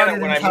that Louisiana it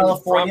started when in I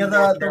California, moved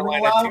from North the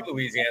Carolina rollout. to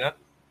Louisiana.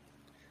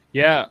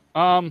 Yeah.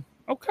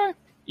 Okay.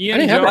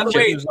 Ian Jones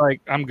was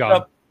like, I'm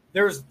gone.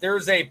 There's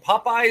a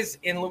Popeyes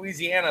in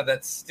Louisiana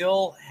that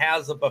still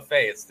has a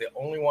buffet. It's the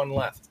only one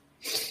left.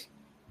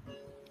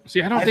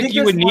 See, I don't think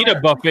you would need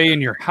a buffet in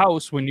your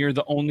house when you're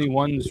the only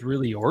ones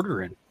really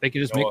ordering. They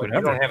could just make whatever.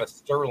 You don't have a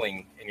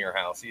Sterling in your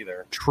house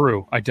either.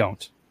 True, I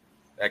don't.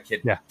 That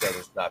kid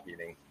doesn't stop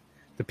eating.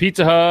 The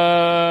Pizza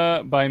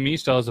Hut by me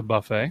still has a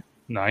buffet.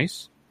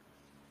 Nice.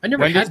 I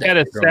never had that. Got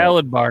a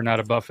salad bar, not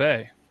a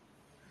buffet.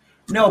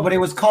 No, but it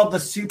was called the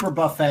Super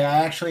Buffet.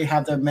 I actually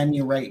have the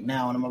menu right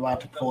now, and I'm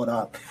about to pull it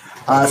up.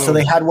 So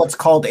they had what's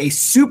called a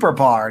super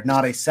bar,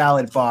 not a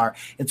salad bar.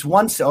 It's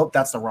one. Oh,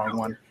 that's the wrong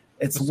one.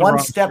 It's one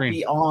step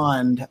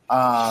beyond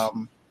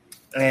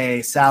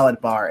a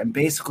salad bar, and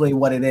basically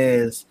what it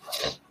is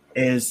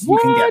you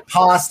can get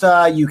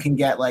pasta, you can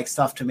get like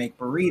stuff to make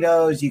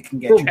burritos, you can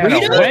get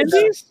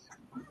Wendy's.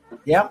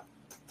 Yep.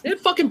 They had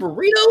fucking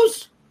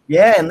burritos.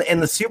 Yeah,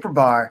 in the super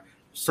bar.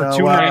 So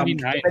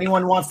 $2.99. if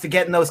anyone wants to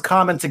get in those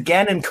comments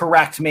again and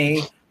correct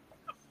me,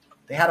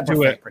 they had a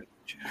buffet pretty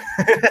much.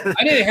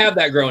 I didn't have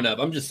that growing up.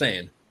 I'm just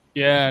saying.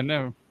 Yeah,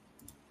 no.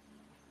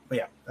 But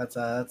yeah, that's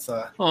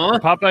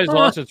Popeye's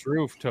lost its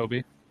roof,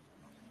 Toby.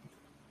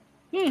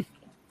 All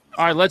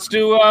right, let's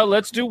do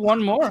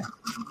one more.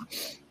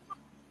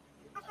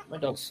 My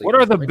dog's What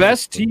are the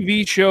best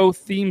TV show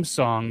theme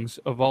songs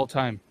of all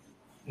time?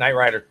 Knight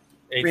Rider.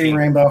 18. Reading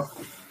Rainbow.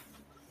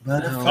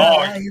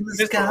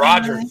 Mr.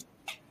 Rogers.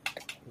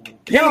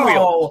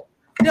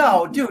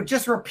 No, dude,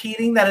 just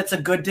repeating that it's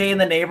a good day in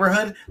the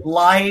neighborhood,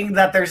 lying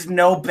that there's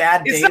no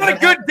bad days. It's not a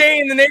good day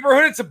in the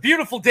neighborhood. It's a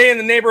beautiful day in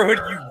the neighborhood,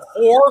 you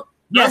whore.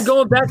 Yes. I'm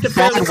going back to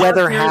Bad Fairly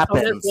weather Odd Parents on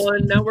happens. this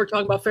one. Now we're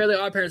talking about Fairly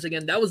Odd Parents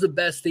again. That was the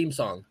best theme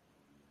song.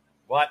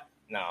 What?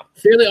 No.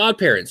 Fairly Odd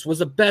Parents was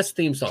the best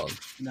theme song.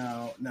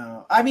 No.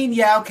 I mean,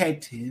 yeah, okay.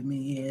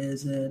 Timmy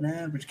is an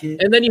average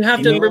kid. And then you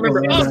have to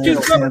remember,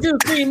 juice, rubber juice,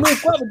 cream, milk,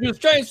 bubble juice,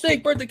 giant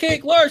steak, birthday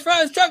cake, large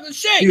fries, chocolate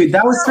shake. Dude,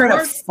 that was straight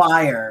up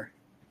fire.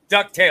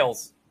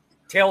 DuckTales.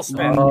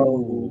 Tailspin.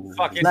 Oh,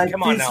 fucking like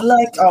come on this,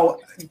 now.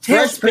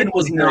 Tailspin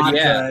was not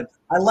yeah. good.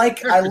 I like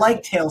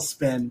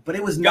Tailspin, but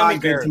it was Gummy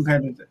not bears. good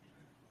compared to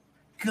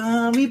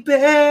Gummy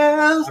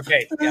Bears.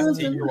 Okay, yeah,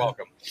 you're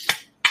welcome.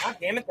 God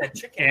damn it, that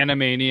chicken.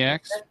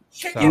 Animaniacs.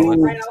 Chicken Solid.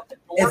 right out the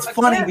door. It's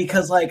funny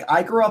because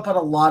I grew up on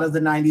a lot of the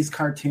 '90s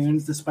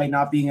cartoons, despite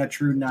not being a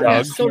true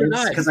 '90s So did kid,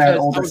 I. because I had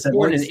older was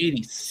born in siblings.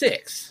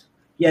 '86.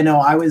 Yeah, no,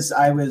 I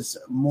was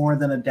more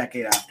than a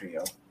decade after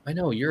you. I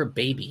know you're a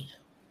baby,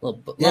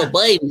 little Yeah.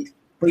 baby.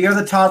 But you're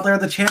the toddler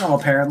of the channel,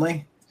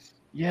 apparently.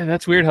 Yeah,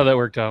 that's weird how that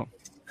worked out.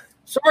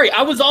 Sorry,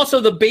 I was also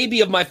the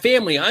baby of my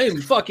family. I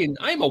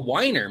am a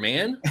whiner,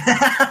 man.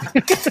 I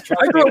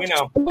grew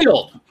up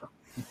spoiled.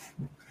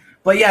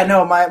 But yeah,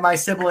 no, my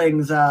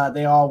siblings,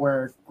 they all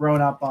were grown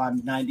up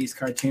on '90s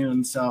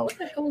cartoons, so What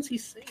the hell is he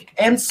saying?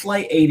 and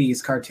slight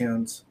 '80s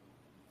cartoons.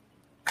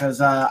 Because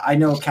I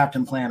know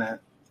Captain Planet.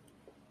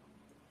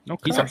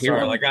 Okay. He's a hero.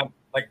 Sorry,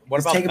 what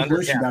He's about taking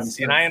pollution down, Thundercats?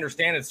 too. And I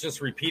understand it's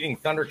just repeating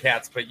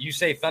Thundercats, but you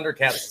say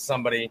Thundercats to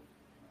somebody,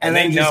 And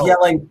they then just know.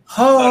 yelling,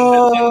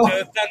 "Ho!"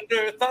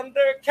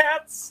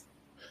 Thundercats.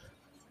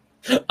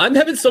 I'm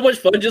having so much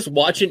fun just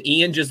watching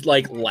Ian just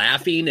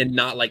laughing and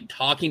not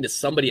talking to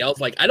somebody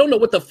else. I don't know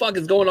what the fuck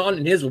is going on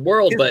in his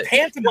world, His but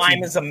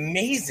pantomime is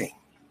amazing.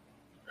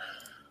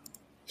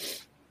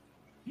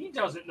 He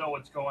doesn't know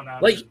what's going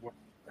on.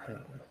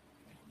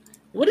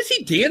 what is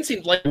he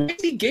dancing? Why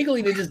is he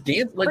giggling and just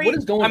dancing? What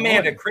is going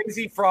Amanda, on?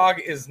 Crazy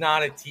Frog is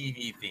not a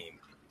TV theme.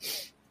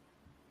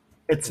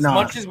 It's As not.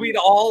 much as we'd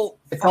all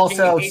It's fucking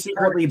also hate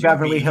secretly cartoon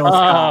Beverly beats. Hills Oh,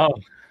 Cop.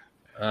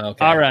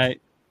 Okay. all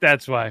right.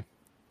 That's why.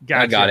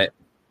 Gotcha. I got it.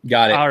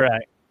 Got it. All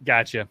right.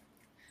 Gotcha.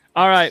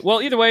 All right.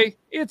 Well, either way,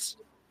 it's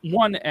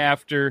one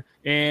after,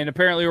 and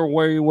apparently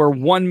we were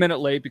 1 minute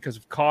late because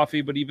of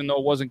coffee, but even though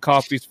it wasn't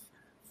coffee's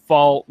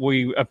fault,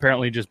 we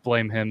apparently just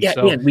blame him. Yeah,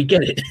 so Ian, we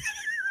get it.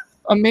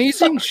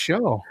 amazing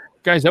show.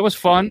 Guys, that was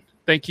fun.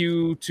 Thank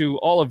you to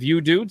all of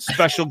you dudes.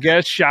 Special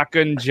guest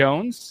Shotgun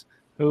Jones,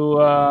 who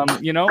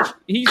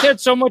he's had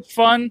so much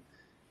fun.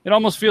 It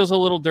almost feels a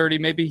little dirty.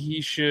 Maybe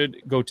he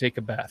should go take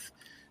a bath.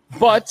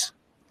 But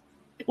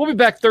we'll be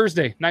back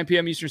Thursday, 9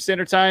 p.m. Eastern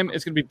Standard Time.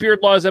 It's going to be Beard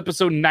Laws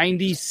episode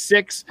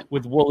 96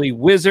 with Woolly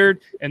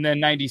Wizard. And then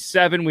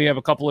 97, we have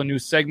a couple of new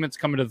segments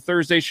coming to the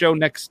Thursday show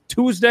next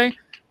Tuesday.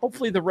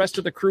 Hopefully the rest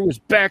of the crew is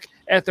back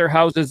at their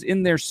houses,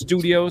 in their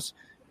studios.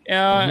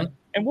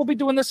 And we'll be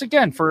doing this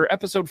again for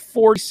episode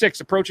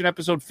 46, approaching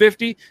episode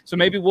 50. So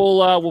maybe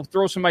we'll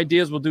throw some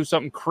ideas. We'll do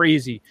something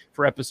crazy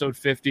for episode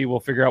 50. We'll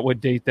figure out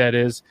what date that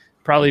is.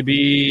 Probably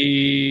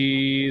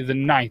be the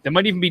 9th. It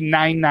might even be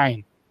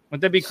 9/9.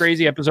 Wouldn't that be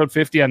crazy? Episode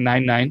 50 on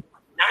 9/9.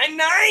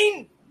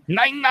 9/9.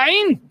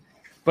 9/9.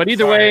 But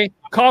either way,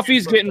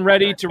 Coffee's getting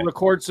ready to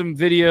record some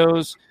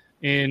videos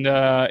in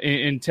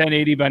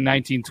 1080 by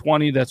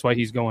 1920. That's why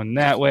he's going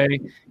that way.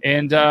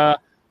 And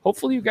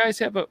hopefully you guys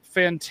have a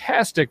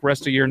fantastic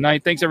rest of your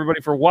night. Thanks,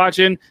 everybody, for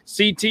watching.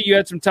 CT, you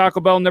had some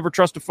Taco Bell. Never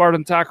trust a fart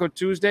on Taco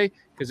Tuesday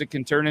because it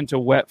can turn into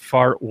Wet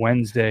Fart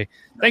Wednesday.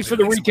 Thanks for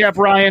the recap,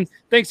 Ryan.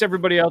 Thanks,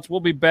 everybody else. We'll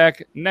be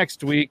back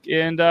next week.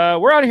 And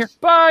we're out of here.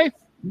 Bye.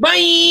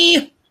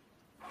 Bye.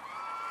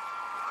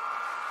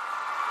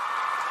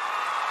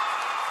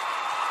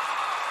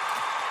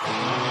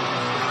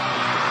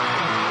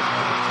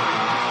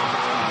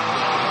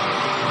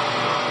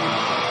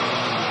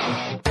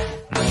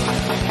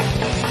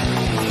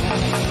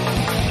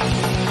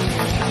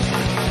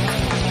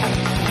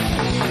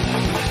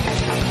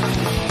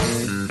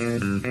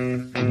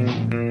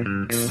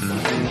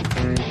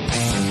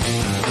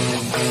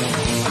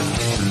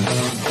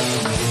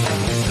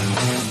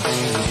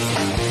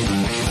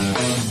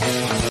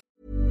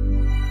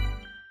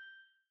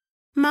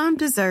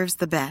 deserves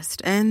the best,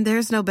 and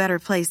there's no better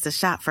place to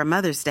shop for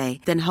Mother's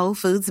Day than Whole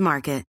Foods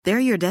Market.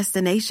 They're your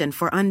destination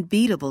for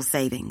unbeatable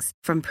savings,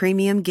 from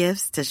premium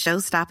gifts to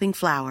show-stopping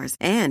flowers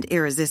and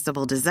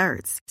irresistible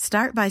desserts.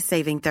 Start by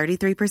saving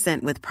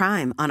 33% with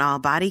Prime on all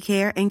body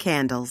care and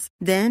candles.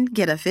 Then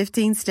get a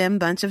 15-stem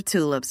bunch of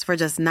tulips for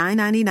just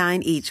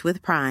 $9.99 each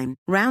with Prime.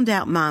 Round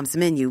out Mom's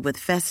menu with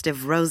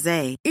festive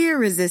rosé,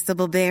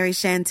 irresistible berry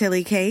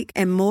chantilly cake,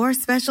 and more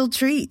special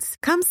treats.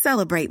 Come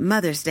celebrate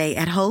Mother's Day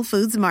at Whole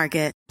Foods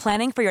Market.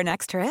 Planning for your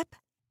next trip?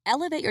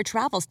 Elevate your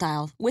travel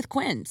style with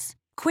Quince.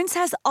 Quince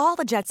has all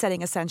the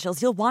jet-setting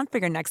essentials you'll want for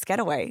your next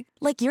getaway,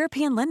 like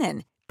European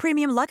linen,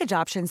 premium luggage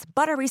options,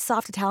 buttery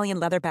soft Italian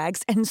leather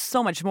bags, and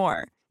so much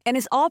more. And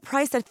is all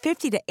priced at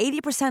 50 to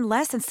 80%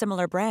 less than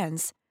similar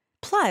brands.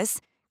 Plus,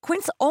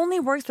 Quince only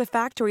works with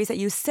factories that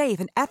use safe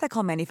and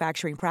ethical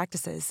manufacturing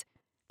practices.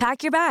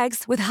 Pack your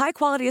bags with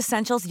high-quality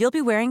essentials you'll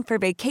be wearing for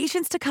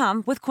vacations to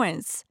come with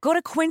Quince. Go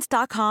to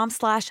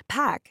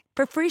quince.com/pack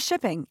for free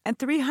shipping and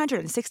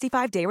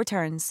 365-day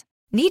returns.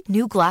 Need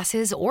new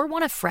glasses or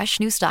want a fresh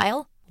new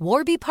style?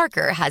 Warby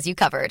Parker has you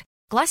covered.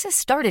 Glasses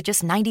start at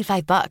just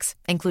 $95,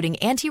 including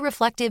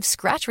anti-reflective,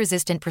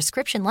 scratch-resistant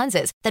prescription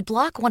lenses that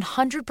block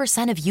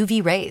 100% of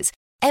UV rays.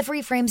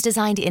 Every frame's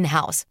designed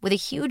in-house with a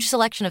huge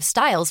selection of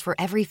styles for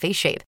every face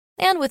shape.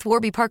 And with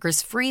Warby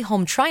Parker's free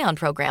home try-on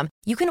program,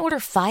 you can order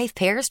 5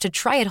 pairs to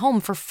try at home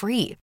for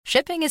free.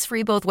 Shipping is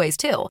free both ways,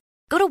 too.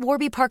 Go to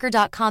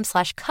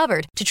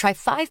warbyparker.com/covered to try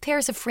 5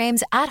 pairs of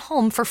frames at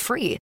home for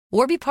free.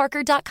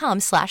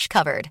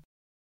 warbyparker.com/covered.